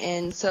on,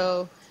 and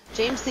so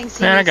James thinks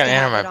he Man, I needs gotta to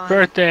have enter it my on,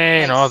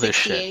 birthday like and all this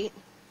 68. shit.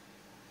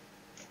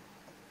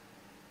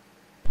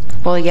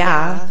 Well,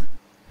 yeah.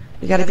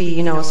 You gotta be,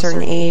 a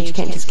certain age. You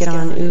can't just get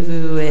on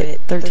Uvu at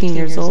 13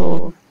 years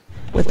old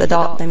with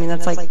adult. I mean,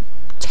 that's like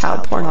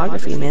child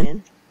pornography,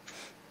 man.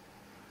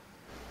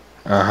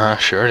 Uh-huh,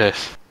 sure it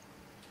is.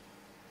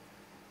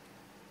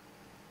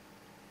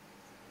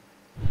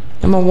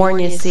 I'm gonna warn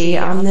you, see,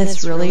 I'm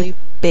this really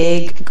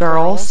big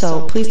girl,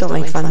 so please don't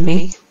make fun of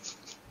me.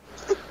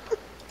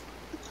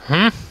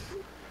 Hmm?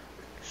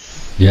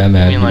 Yeah,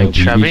 man. You mean like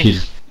chubby?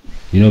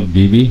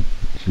 BB?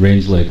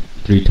 Range like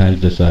 3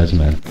 times the size,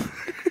 man.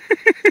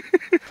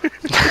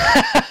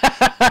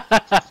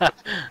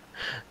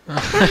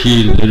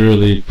 She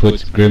literally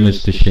puts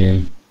Grimace to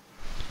shame.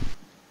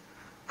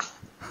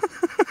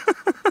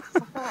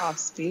 Fuck off,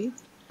 Speed.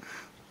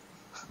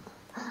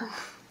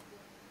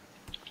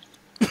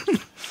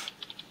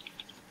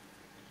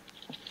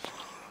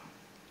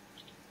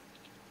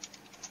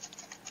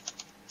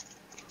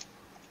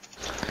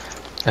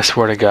 I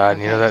swear to God,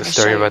 you know that I'll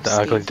story show about you, the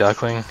ugly Steve.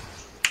 duckling?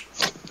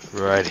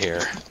 Right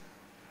here.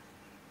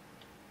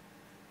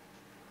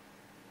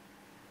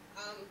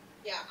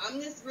 Yeah, I'm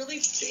this really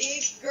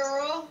big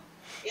girl.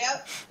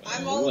 Yep,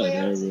 I'm Oh, all the way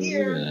up whatever, to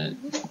here.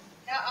 look at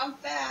Yeah, I'm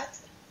fat.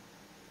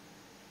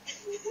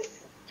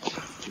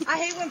 I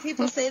hate when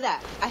people say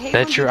that. I hate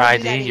when That's your people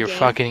do ID, that in your game.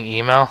 fucking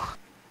email?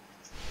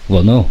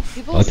 Well, no.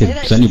 People I say can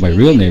that send you shit my to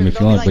real me, name if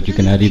they'll you be want, like, but you "You're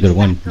can this add big either fat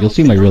one. girl You'll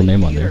see sitting my real on the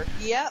name on there. computer."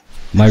 Yep.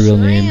 My I real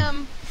sure name,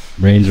 am.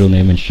 Rain's real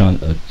name, and Sean.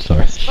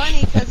 Sorry. It's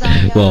funny 'cause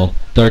I, well,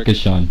 Dark is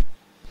Sean.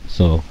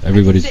 So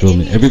everybody's sit real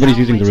Indian name. Everybody's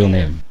style in using my the real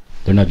chair. name.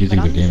 They're not But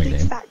using their I'm this gaming big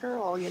name. fat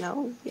girl,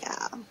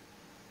 Yeah.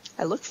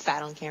 I look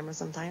fat on camera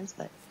sometimes,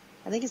 but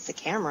I think it's the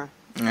camera.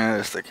 Yeah,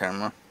 it's the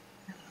camera.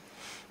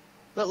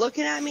 But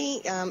looking at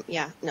me,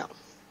 yeah, no.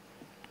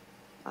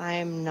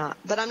 I'm not.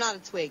 But I'm not a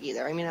twig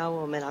either. I mean, I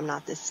will admit I'm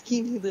not this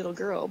skinny little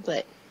girl,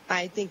 but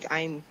I think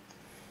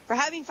for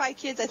having 5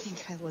 kids, I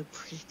think I look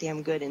pretty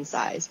damn good in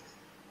size.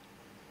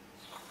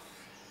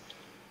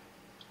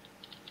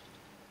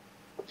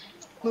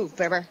 Move,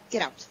 Bear.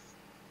 Get out.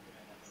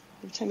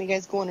 Every time you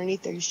guys go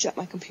underneath there, you shut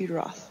my computer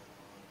off.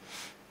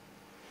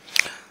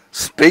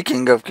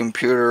 Speaking of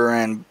computer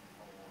and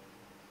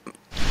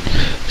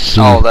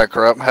So, all that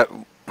crap,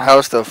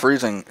 how's the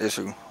freezing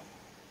issue?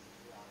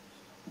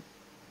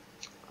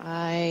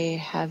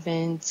 I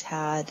haven't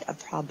had a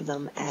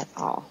problem at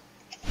all.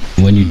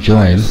 when you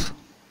join, Nice.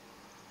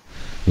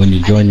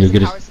 you'll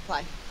get power a.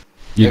 supply.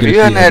 You're If gonna you see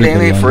hadn't had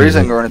everybody any on here,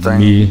 freezing like or anything,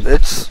 me,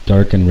 it's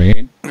Dark, and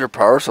Rain. your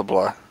power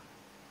supply.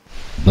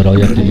 But all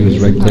you have to do is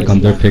right click on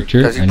their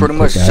picture 'Cause you and pretty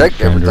click much add checked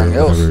friend or everything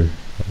else. whatever.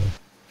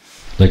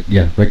 Like,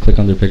 yeah, right click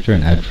on their picture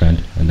and add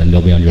friend, and then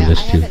they'll be on your Yeah,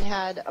 list I too. haven't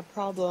had a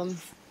problem.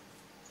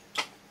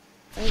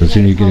 So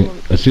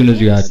as soon as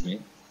you add,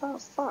 Oh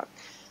fuck.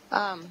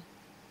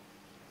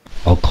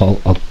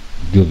 I'll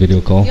do a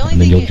video call, The only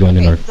and then thing you'll join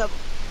in our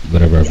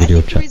whatever our I video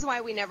think the chat. reason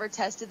why we never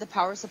tested the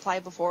power supply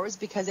before was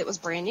because it was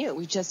brand new.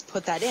 We just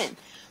put that in.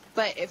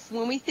 But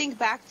when we think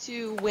back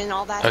to when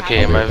all that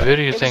Okay, happened, my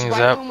video it was thing's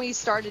right up. when we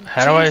started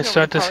How do I changing over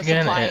start the this power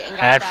again? supply and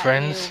got Add that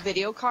friends? new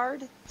video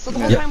card. So the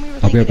whole Yep, time we were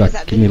I'll be thinking right it was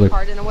back. that Give me video like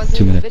card, and it wasn't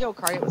 2 even the minutes. video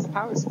card; it was the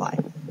power supply.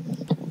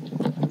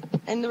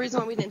 And the reason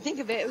why we didn't think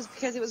of it was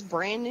because it was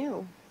brand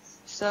new.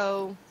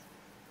 So.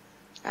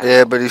 I don't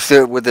Yeah, know. but you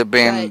still with it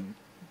being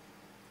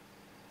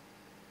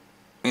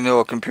you know,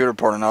 a computer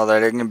part and all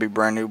that, it can be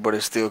brand new, but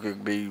it still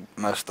could be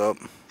messed up.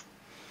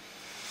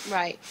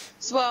 Right.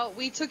 So, well,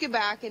 we took it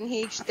back and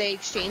they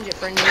exchanged it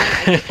for a new one.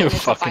 And it's a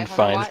Fucking 500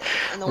 find watt,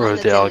 and the one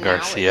that's Rodell in now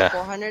Garcia. is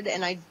 400.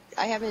 And I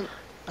haven't.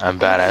 I'm I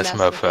haven't badass messed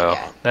with it mofo.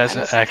 yet.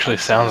 That actually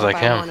sounds like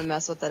I don't him. want to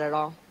mess with it at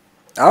all.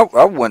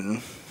 I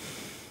wouldn't.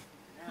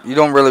 You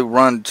don't really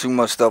run too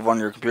much stuff on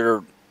your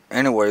computer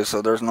anyway,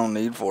 so there's no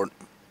need for it.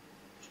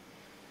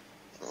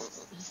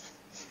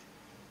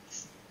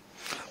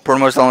 Pretty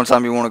much the only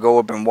time you want to go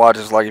up and watch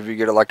is like if you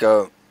get like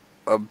a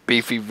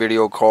beefy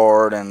video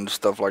card and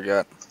stuff like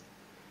that.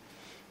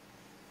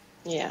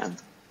 Yeah.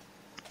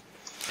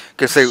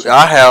 Cause see,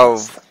 I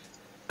have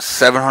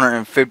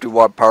 750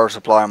 watt power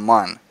supply in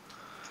mine.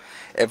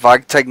 If I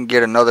take and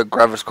get another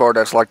graphics card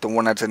that's like the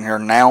one that's in here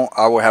now,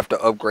 I would have to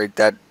upgrade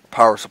that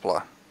power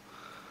supply.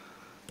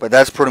 But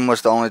that's pretty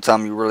much the only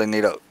time you really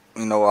need a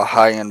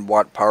high-end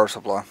watt power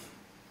supply.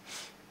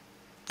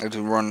 Is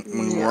when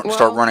you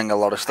start running a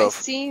lot of stuff.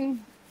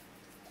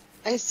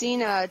 I seen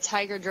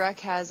Tiger Drek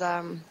has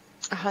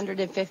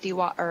 150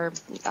 watt or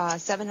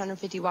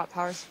 750 watt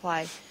power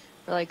supply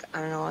for like, I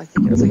don't know, I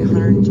think it was like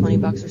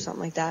 $120 or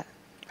something like that.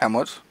 How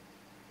much?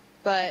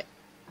 But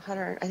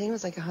I think it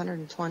was like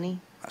 120.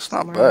 That's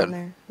not bad.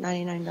 There.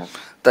 $99. I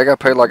think I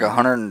paid like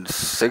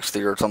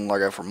 160 or something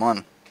like that for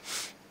mine.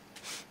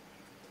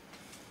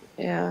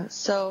 Yeah.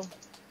 So,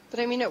 but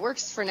I mean, it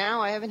works for now.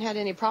 I haven't had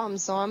any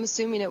problems, so I'm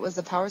assuming it was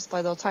the power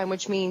supply the whole time,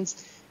 which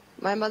means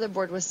my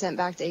motherboard was sent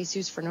back to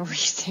ASUS for no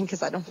reason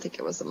because I don't think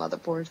it was the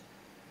motherboard.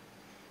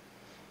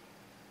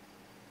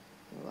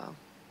 Oh, well.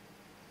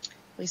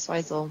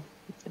 Leastwise,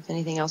 if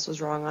anything else was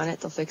wrong on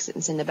it, they'll fix it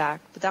and send it back.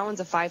 But that one's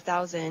a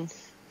 5,000.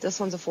 This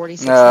one's a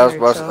 4,600. I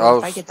was if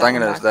I get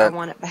thinking that one back, I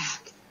want it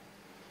back.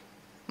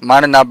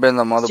 Might have not been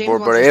the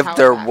motherboard, but if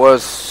there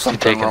was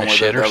something wrong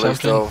with it, at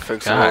least they'll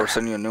fix it or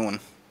send you a new one.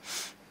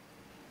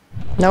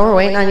 No, we're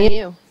waiting on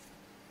you.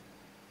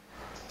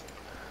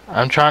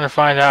 I'm trying to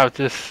find out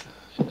this.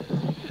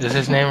 Is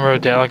his name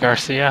Rodell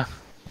Garcia?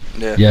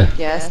 Yeah.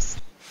 Yes.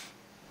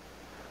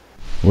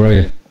 Where are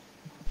you?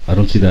 I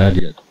don't see the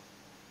ad yet.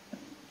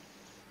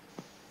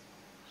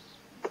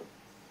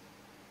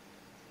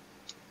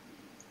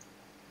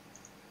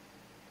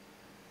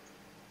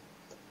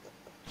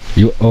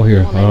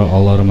 Here.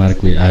 I'll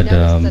automatically add. I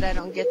noticed that I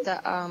don't get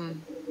the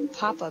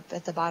pop-up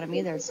at the bottom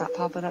either. It's not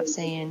popping up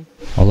saying.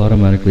 I'll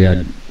automatically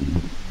add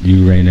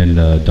you, Rain, and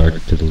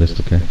Dark to the list,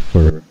 okay?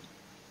 For.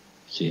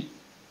 See.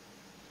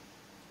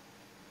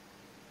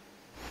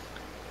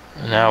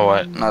 Now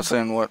what? Not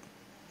saying what.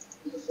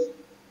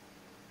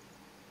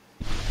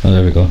 Oh,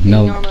 there we go.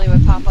 Now Normally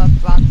would pop up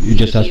about the you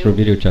just asked for a CPU,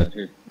 video chat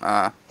here.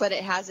 but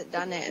it hasn't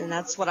done it, and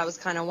that's what I was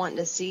kind of wanting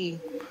to see.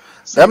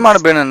 That might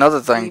have been another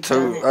thing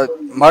too.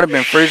 Might have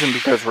been freezing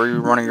because where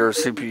you're running your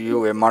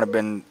CPU, it might have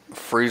been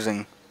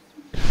freezing.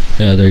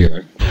 Yeah, there you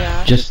are.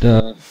 Yeah. Just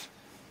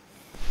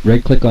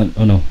right click on.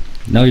 Oh no,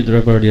 now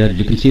you've already added.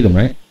 You can see them,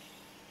 right?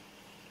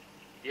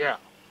 Yeah.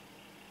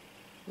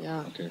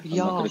 Yeah. Okay, I'm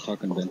not gonna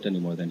talk on vent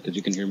anymore then, because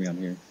you can hear me on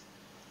here.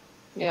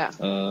 Yeah.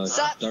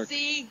 Sup, Dark.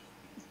 C?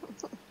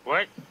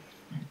 What?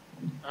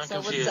 I'm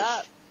So confused. what's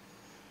up,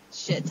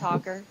 shit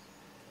talker?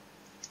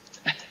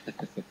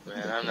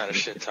 Man, I'm not a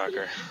shit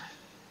talker.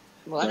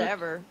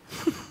 Whatever.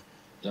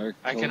 Dark.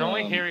 I can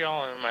only hear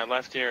y'all in my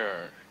left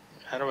ear.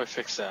 How do I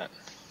fix that?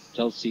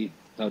 Tell C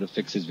how to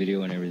fix his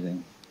video and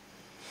everything.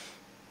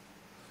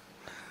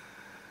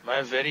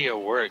 My video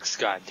works,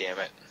 god damn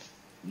it.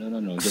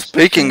 No. Just,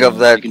 Speaking of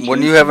that,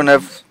 when you have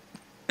an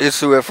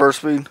issue at first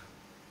speed,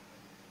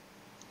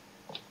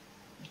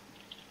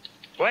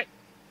 What?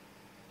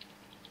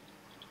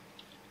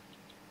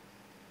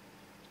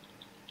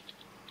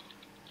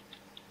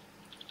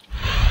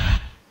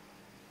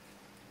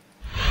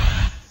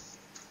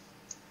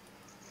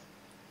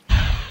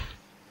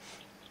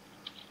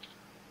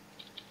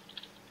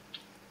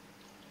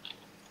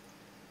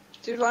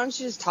 Dude, why don't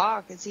you just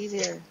talk? It's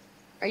easier.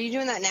 Are you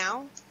doing that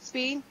now,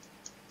 Speed?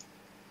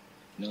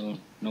 No,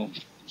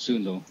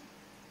 soon though.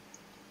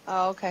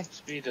 Oh, okay.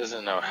 Speed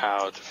doesn't know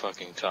how to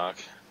fucking talk.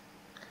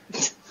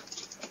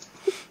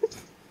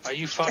 Are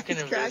you fucking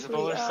That's cracking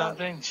invisible me or up.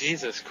 something?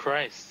 Jesus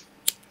Christ.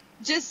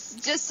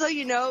 Just so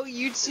you know,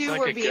 you two like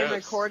were a being ghost.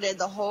 recorded,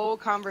 the whole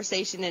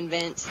conversation in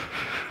Vent.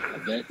 I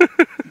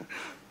bet.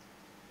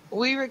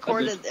 We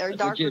recorded, or I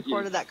Dark bet you-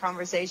 recorded that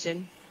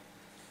conversation.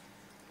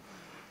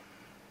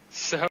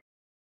 So